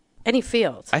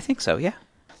field. I think so, yeah.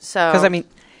 So because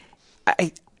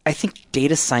I think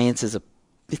data science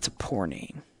it's a poor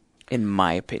name, in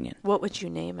my opinion. What would you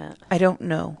name it? I don't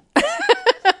know.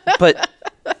 But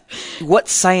what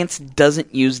science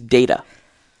doesn't use data?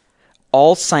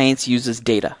 All science uses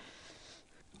data.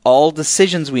 All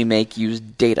decisions we make use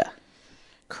data.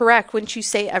 Correct. Wouldn't you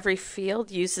say every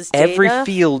field uses data? Every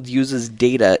field uses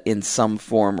data in some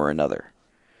form or another.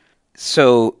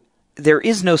 So there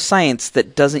is no science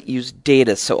that doesn't use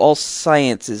data. So all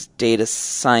science is data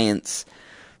science.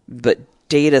 But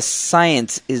data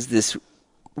science is this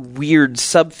weird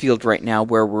subfield right now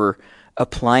where we're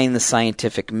applying the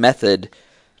scientific method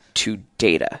to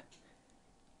data.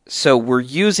 So we're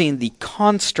using the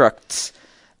constructs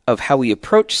of how we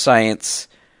approach science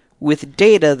with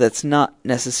data that's not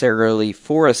necessarily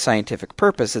for a scientific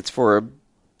purpose, it's for a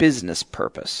business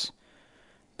purpose.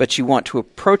 But you want to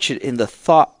approach it in the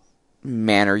thought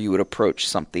manner you would approach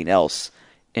something else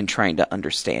in trying to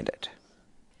understand it.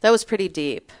 That was pretty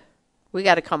deep. We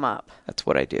got to come up. That's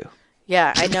what I do.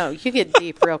 Yeah, I know. You get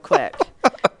deep real quick.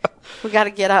 We got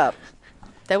to get up.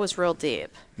 That was real deep.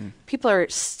 People are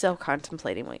still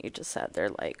contemplating what you just said. They're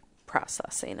like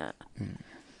processing it.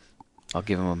 I'll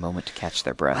give them a moment to catch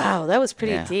their breath. Wow, that was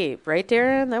pretty deep. Right,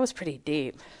 Darren? That was pretty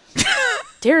deep.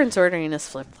 Darren's ordering his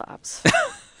flip-flops.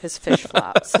 His fish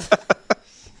flops.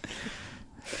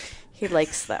 He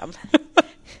likes them.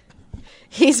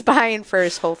 He's buying for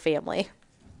his whole family.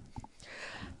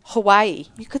 Hawaii.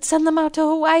 You could send them out to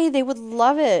Hawaii. They would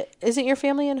love it. Isn't your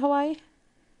family in Hawaii?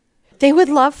 They would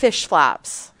love fish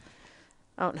flops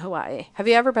out in Hawaii. Have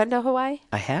you ever been to Hawaii?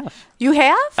 I have. You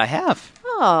have? I have.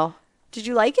 Oh. Did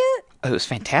you like it? It was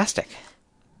fantastic.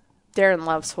 Darren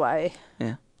loves Hawaii.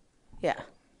 Yeah. Yeah.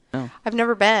 Oh. I've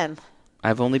never been.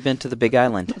 I've only been to the Big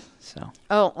Island. So.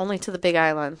 Oh, only to the Big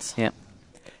Islands. Yeah.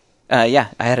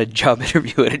 I had a job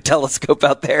interview at a telescope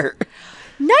out there.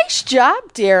 Nice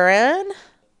job, Darren.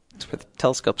 That's where the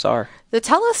telescopes are. The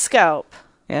telescope.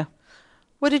 Yeah.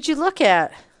 What did you look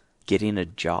at? Getting a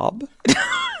job.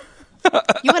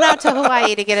 You went out to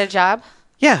Hawaii to get a job?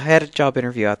 Yeah, I had a job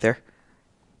interview out there.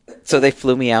 So they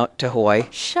flew me out to Hawaii.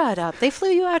 Shut up. They flew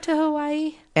you out to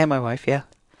Hawaii? And my wife, yeah.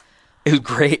 It was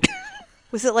great.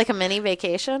 Was it like a mini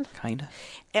vacation? Kind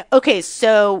of. Okay,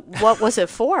 so what was it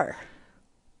for?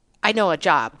 I know a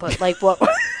job, but like what?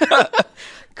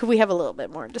 Could we have a little bit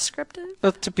more descriptive?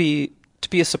 Well, to be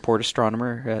a support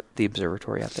astronomer at the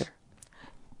observatory out there.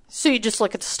 So you just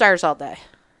look at the stars all day?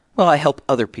 Well, I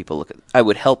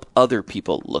would help other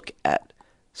people look at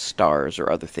stars or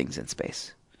other things in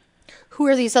space. Who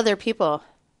are these other people?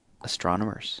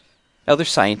 Astronomers. Other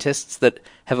scientists that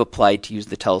have applied to use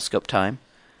the telescope time.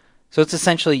 So it's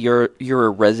essentially you're a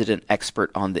resident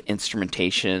expert on the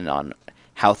instrumentation, on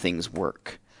how things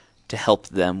work, to help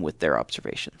them with their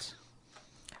observations.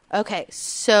 Okay,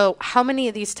 so how many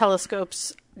of these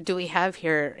telescopes do we have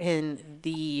here in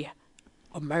the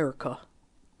America?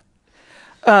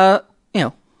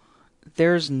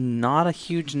 There's not a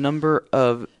huge number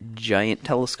of giant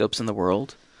telescopes in the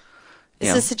world.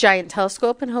 Is this a giant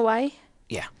telescope in Hawaii?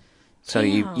 Yeah. So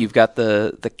you've got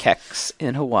the Keck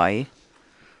in Hawaii.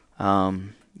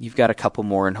 You've got a couple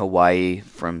more in Hawaii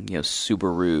from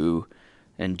Subaru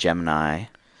and Gemini.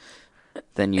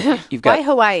 Then you've got Why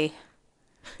Hawaii?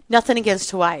 Nothing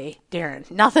against Hawaii, Darren.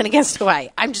 Nothing against Hawaii.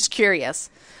 I'm just curious.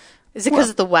 Is it because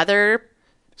of the weather?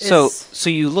 So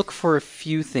you look for a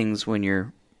few things when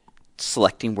you're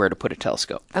selecting where to put a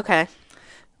telescope. Okay.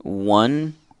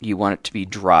 One, you want it to be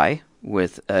dry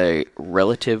with a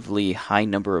relatively high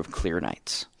number of clear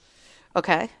nights.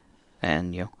 Okay.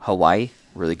 And Hawaii,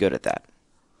 really good at that.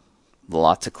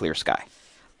 Lots of clear sky.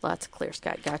 Lots of clear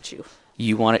sky. Got you.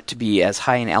 You want it to be as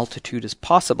high in altitude as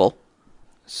possible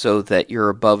so that you're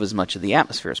above as much of the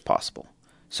atmosphere as possible.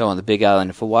 So on the Big Island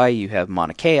of Hawaii, you have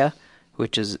Mauna Kea,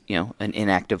 which is, an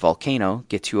inactive volcano,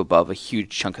 gets you above a huge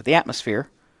chunk of the atmosphere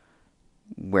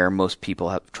where most people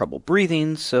have trouble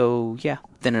breathing. So,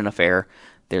 thin enough air.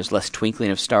 There's less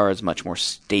twinkling of stars, much more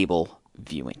stable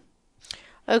viewing.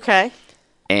 Okay.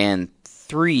 And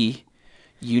 3,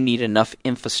 you need enough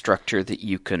infrastructure that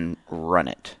you can run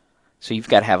it. So you've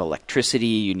got to have electricity.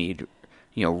 You need,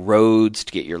 roads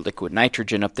to get your liquid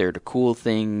nitrogen up there to cool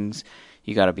things.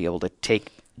 You got to be able to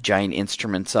take giant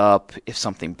instruments up. If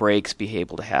something breaks, be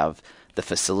able to have the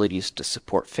facilities to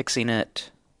support fixing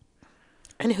it.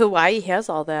 And Hawaii has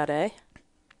all that, eh?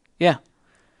 Yeah.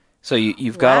 So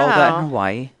you've got all that in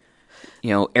Hawaii.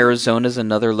 Arizona's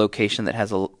another location that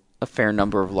has a fair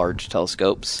number of large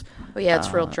telescopes. Oh, yeah,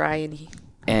 it's real dry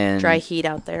and dry heat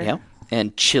out there. Yeah.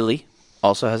 And Chile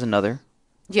also has another.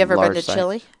 You ever been to site.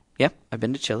 Chile? Yep, I've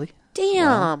been to Chile.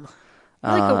 Damn.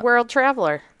 You're like a world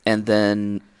traveler. And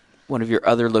then one of your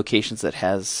other locations that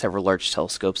has several large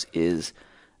telescopes is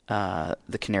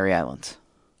the Canary Islands.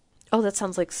 Oh, that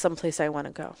sounds like someplace I want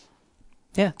to go.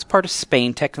 Yeah, it's part of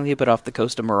Spain technically, but off the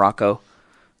coast of Morocco.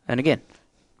 And again,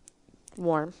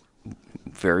 warm.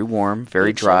 Very warm,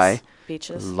 very dry.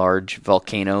 Beaches. Large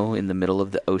volcano in the middle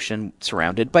of the ocean,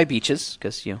 surrounded by beaches,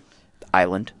 because, the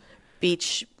island.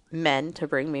 Beach men to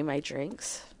bring me my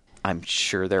drinks. I'm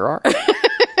sure there are.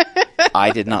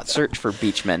 I did not search for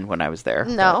beach men when I was there.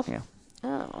 No. But,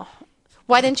 Oh.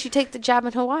 Why didn't you take the job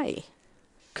in Hawaii?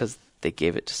 Because they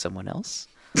gave it to someone else.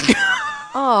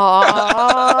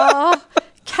 Aww.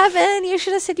 Kevin, you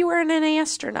should have said you weren't an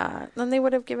astronaut. Then they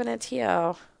would have given it to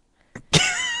you.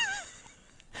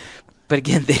 But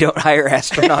again, they don't hire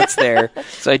astronauts there,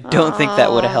 so I don't think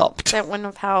that would have helped. That wouldn't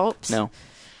have helped? No.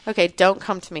 Okay, don't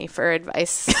come to me for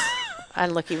advice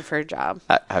on looking for a job.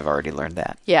 I've already learned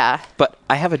that. Yeah. But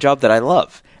I have a job that I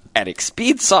love at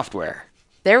Expeed Software.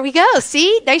 There we go.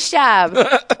 See? Nice job.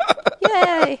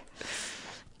 Yay.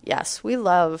 Yes, we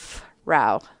love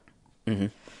Rao. Mm-hmm.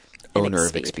 Owner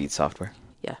of Expeed Software.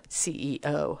 Yeah,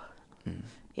 CEO. Mm.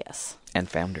 Yes. And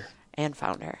founder.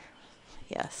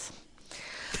 Yes.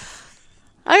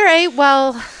 All right,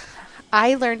 well,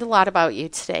 I learned a lot about you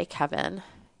today, Kevin,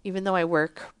 even though I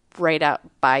work right out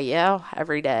by you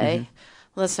every day. Mm-hmm.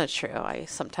 Well, that's not true.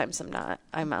 Sometimes I'm not.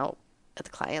 I'm out at the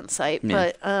client site.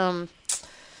 Yeah. But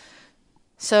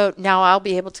so now I'll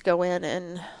be able to go in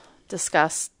and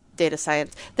discuss data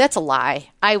science. That's a lie.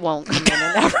 I won't come in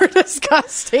and ever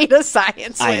discuss data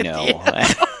science with I know. You.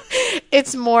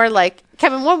 It's more like,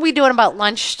 Kevin, what are we doing about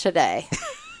lunch today?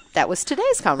 That was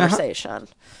today's conversation. Uh-huh.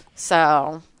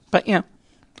 So. But,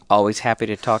 always happy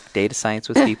to talk data science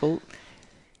with people,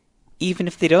 even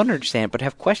if they don't understand, but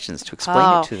have questions to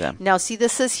explain it to them. Now, see,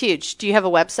 this is huge. Do you have a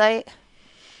website?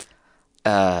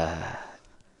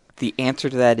 The answer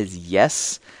to that is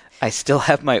yes. I still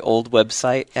have my old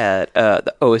website at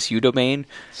the OSU domain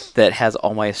that has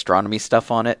all my astronomy stuff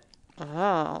on it.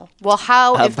 Oh. Well,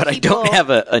 how if but people... I don't have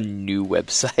a new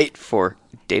website for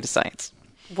data science.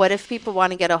 What if people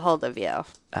want to get a hold of you?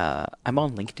 I'm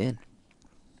on LinkedIn.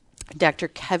 Dr.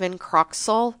 Kevin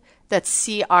Croxall. That's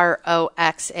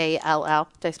Croxall.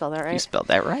 Did I spell that right? You spelled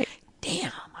that right.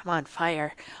 Damn, I'm on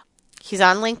fire. He's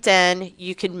on LinkedIn.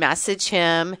 You can message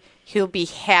him. He'll be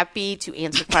happy to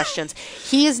answer questions.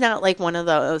 He is not like one of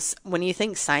those, when you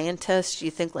think scientist,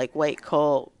 you think like white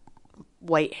coat,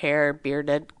 white hair,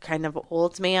 bearded kind of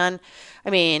old man. I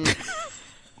mean,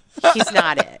 he's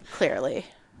not it, clearly.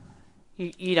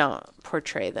 You don't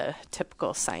portray the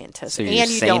typical scientist. So you're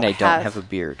saying I don't have a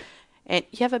beard. And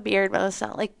you have a beard, but it's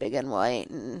not like big and white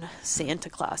and Santa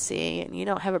Clausy, and you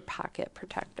don't have a pocket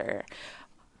protector.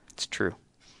 It's true.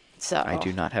 So I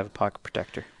do not have a pocket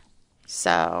protector.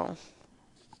 So,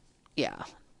 yeah.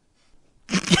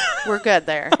 We're good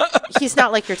there. He's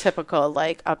not like your typical,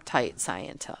 like, uptight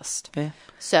scientist. Yeah.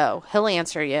 So, he'll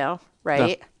answer you,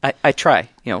 right? No, I try.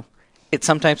 It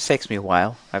sometimes takes me a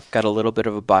while. I've got a little bit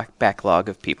of a backlog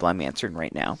of people I'm answering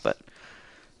right now, but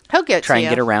he'll get try to you.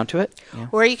 and get around to it. Yeah.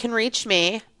 Or you can reach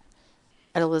me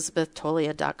at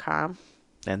elizabethtolia.com.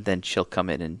 And then she'll come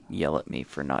in and yell at me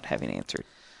for not having answered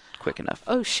quick enough.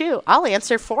 Oh, shoot. I'll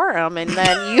answer for him, and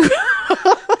then you...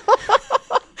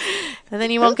 and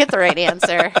then you won't get the right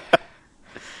answer.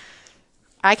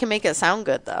 I can make it sound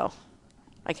good, though.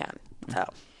 I can. So,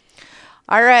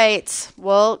 all right.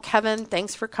 Well, Kevin,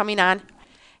 thanks for coming on.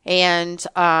 And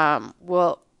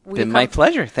Been my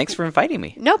pleasure. Thanks for inviting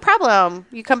me. No problem.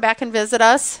 You come back and visit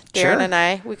us, Darren Sure. and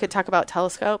I. We could talk about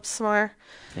telescopes more.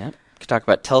 Yeah. Can talk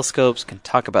about telescopes. Can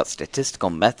talk about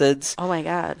statistical methods. Oh, my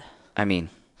God. I mean,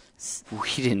 we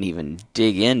didn't even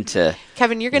dig into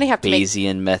Kevin, you're going to have to make...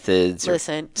 Bayesian methods or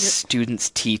Listen,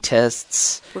 students'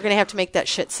 t-tests. We're going to have to make that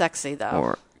shit sexy,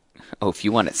 though. If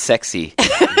you want it sexy,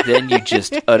 then you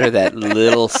just utter that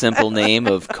little simple name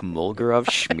of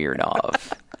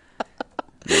Komolgorov-Smirnov.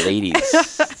 The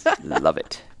ladies love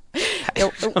it.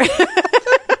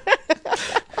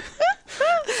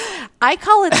 I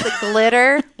call it the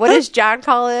glitter. What does John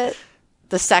call it?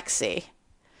 The sexy.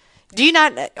 Do you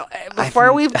not?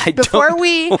 Before we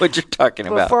know what you're talking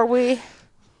about. Before we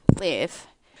leave,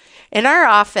 in our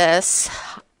office,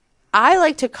 I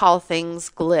like to call things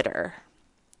glitter.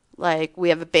 Like, we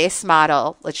have a base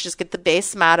model. Let's just get the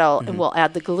base model, and we'll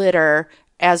add the glitter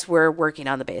as we're working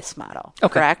on the base model.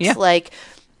 Okay. Correct? Yeah. Like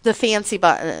the fancy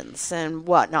buttons and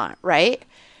whatnot, right?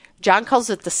 John calls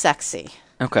it the sexy.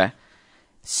 Okay.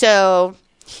 So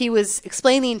he was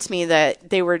explaining to me that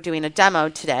they were doing a demo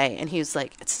today, and he was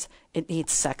like, it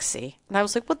needs sexy. And I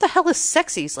was like, what the hell is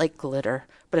sexy? He's like, glitter,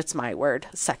 but it's my word,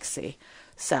 sexy.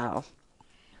 So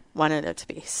wanted it to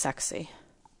be sexy.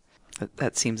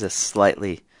 That seems a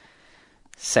slightly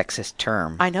sexist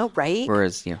term. I know, right?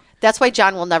 Whereas, that's why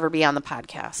John will never be on the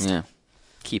podcast. Yeah.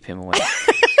 Keep him away.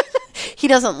 He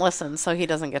doesn't listen, so he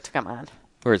doesn't get to come on.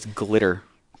 Whereas glitter.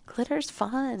 Glitter's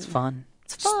fun. It's fun.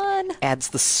 It's fun. Adds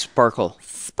the sparkle.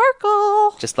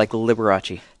 Sparkle. Just like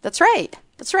Liberace. That's right.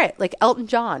 That's right. Like Elton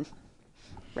John.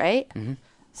 Right? Mm-hmm.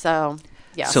 So,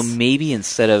 yes. So maybe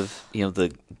instead of,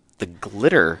 the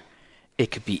glitter, it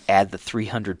could be add the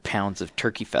 300 pounds of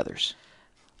turkey feathers.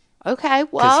 Okay,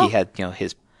 well. Because he had,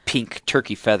 his pink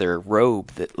turkey feather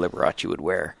robe that Liberace would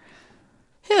wear.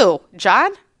 Who?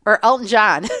 John? Or Elton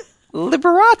John?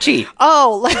 Liberace.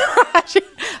 Oh, Liberace.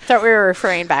 I thought we were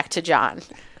referring back to John.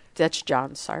 That's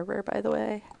John Sarver, by the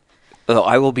way. Oh,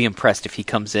 I will be impressed if he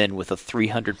comes in with a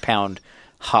 300-pound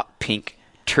hot pink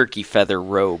turkey feather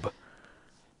robe.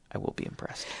 I will be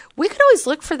impressed. We could always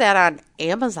look for that on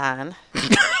Amazon.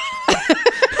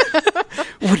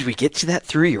 Would we get to that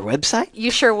through your website?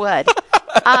 You sure would.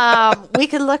 We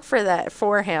could look for that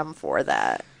for him for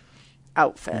that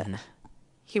outfit. Mm-hmm.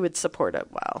 He would support it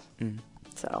well. Mm.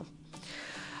 So,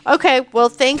 okay. Well,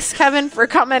 thanks, Kevin, for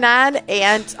coming on,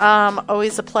 and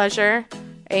always a pleasure.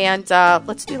 And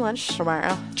let's do lunch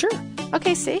tomorrow. Sure.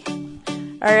 Okay. See.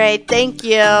 All right. Thank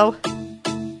you.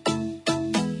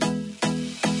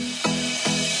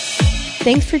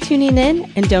 Thanks for tuning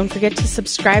in, and don't forget to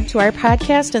subscribe to our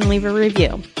podcast and leave a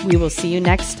review. We will see you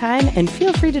next time, and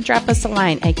feel free to drop us a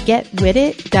line at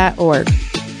getwithit.org.